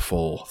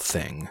powerful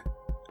thing.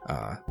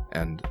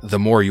 And the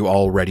more you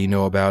already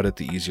know about it,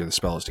 the easier the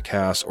spell is to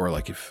cast. Or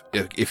like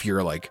if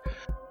you're like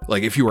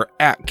if you were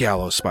at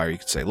Gallowspire, you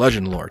could say,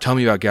 Legend Lore, tell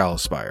me about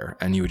Gallowspire,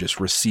 and you would just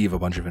receive a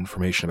bunch of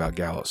information about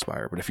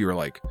Gallowspire. But if you were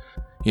like,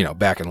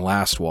 back in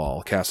Last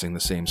Wall, casting the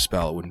same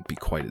spell, it wouldn't be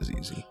quite as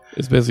easy.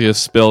 It's basically a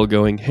spell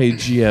going, hey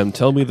GM,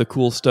 tell me the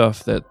cool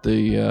stuff that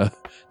the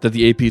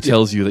AP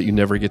tells you that you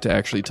never get to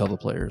actually tell the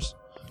players.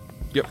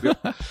 Yep.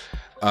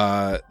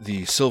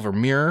 The silver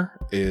mirror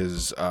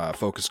is a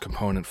focus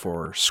component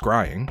for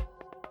scrying.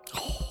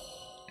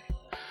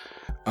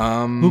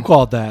 Who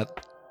called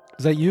that?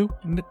 Is that you?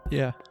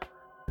 Yeah.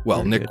 Well,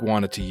 Very Nick good.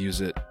 wanted to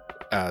use it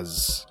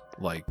as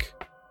like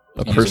A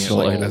using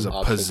personal it, like, item. as a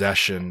Object.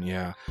 possession.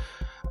 Yeah.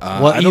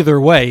 Well, either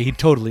way, he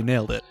totally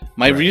nailed it.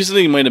 My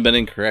reasoning might have been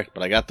incorrect,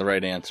 but I got the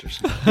right answers.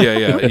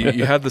 Yeah.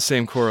 You had the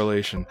same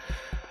correlation.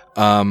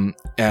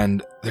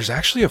 And there's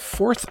actually a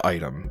fourth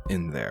item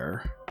in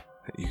there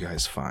that you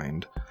guys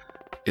find.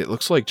 It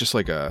looks like just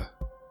like a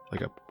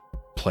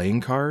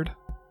playing card,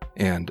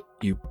 and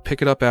you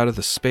pick it up out of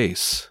the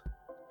space,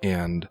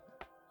 and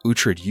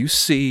Uhtred, you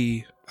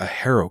see a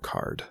hero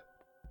card,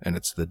 and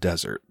it's the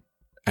desert.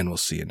 And we'll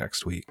see you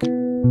next week.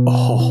 On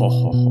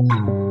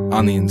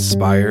the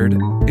Inspired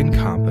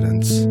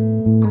Incompetence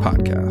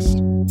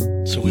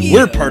podcast. So we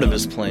were part of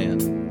his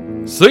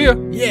plan. See ya!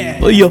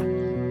 Yeah. Oh, yeah.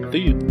 See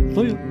you.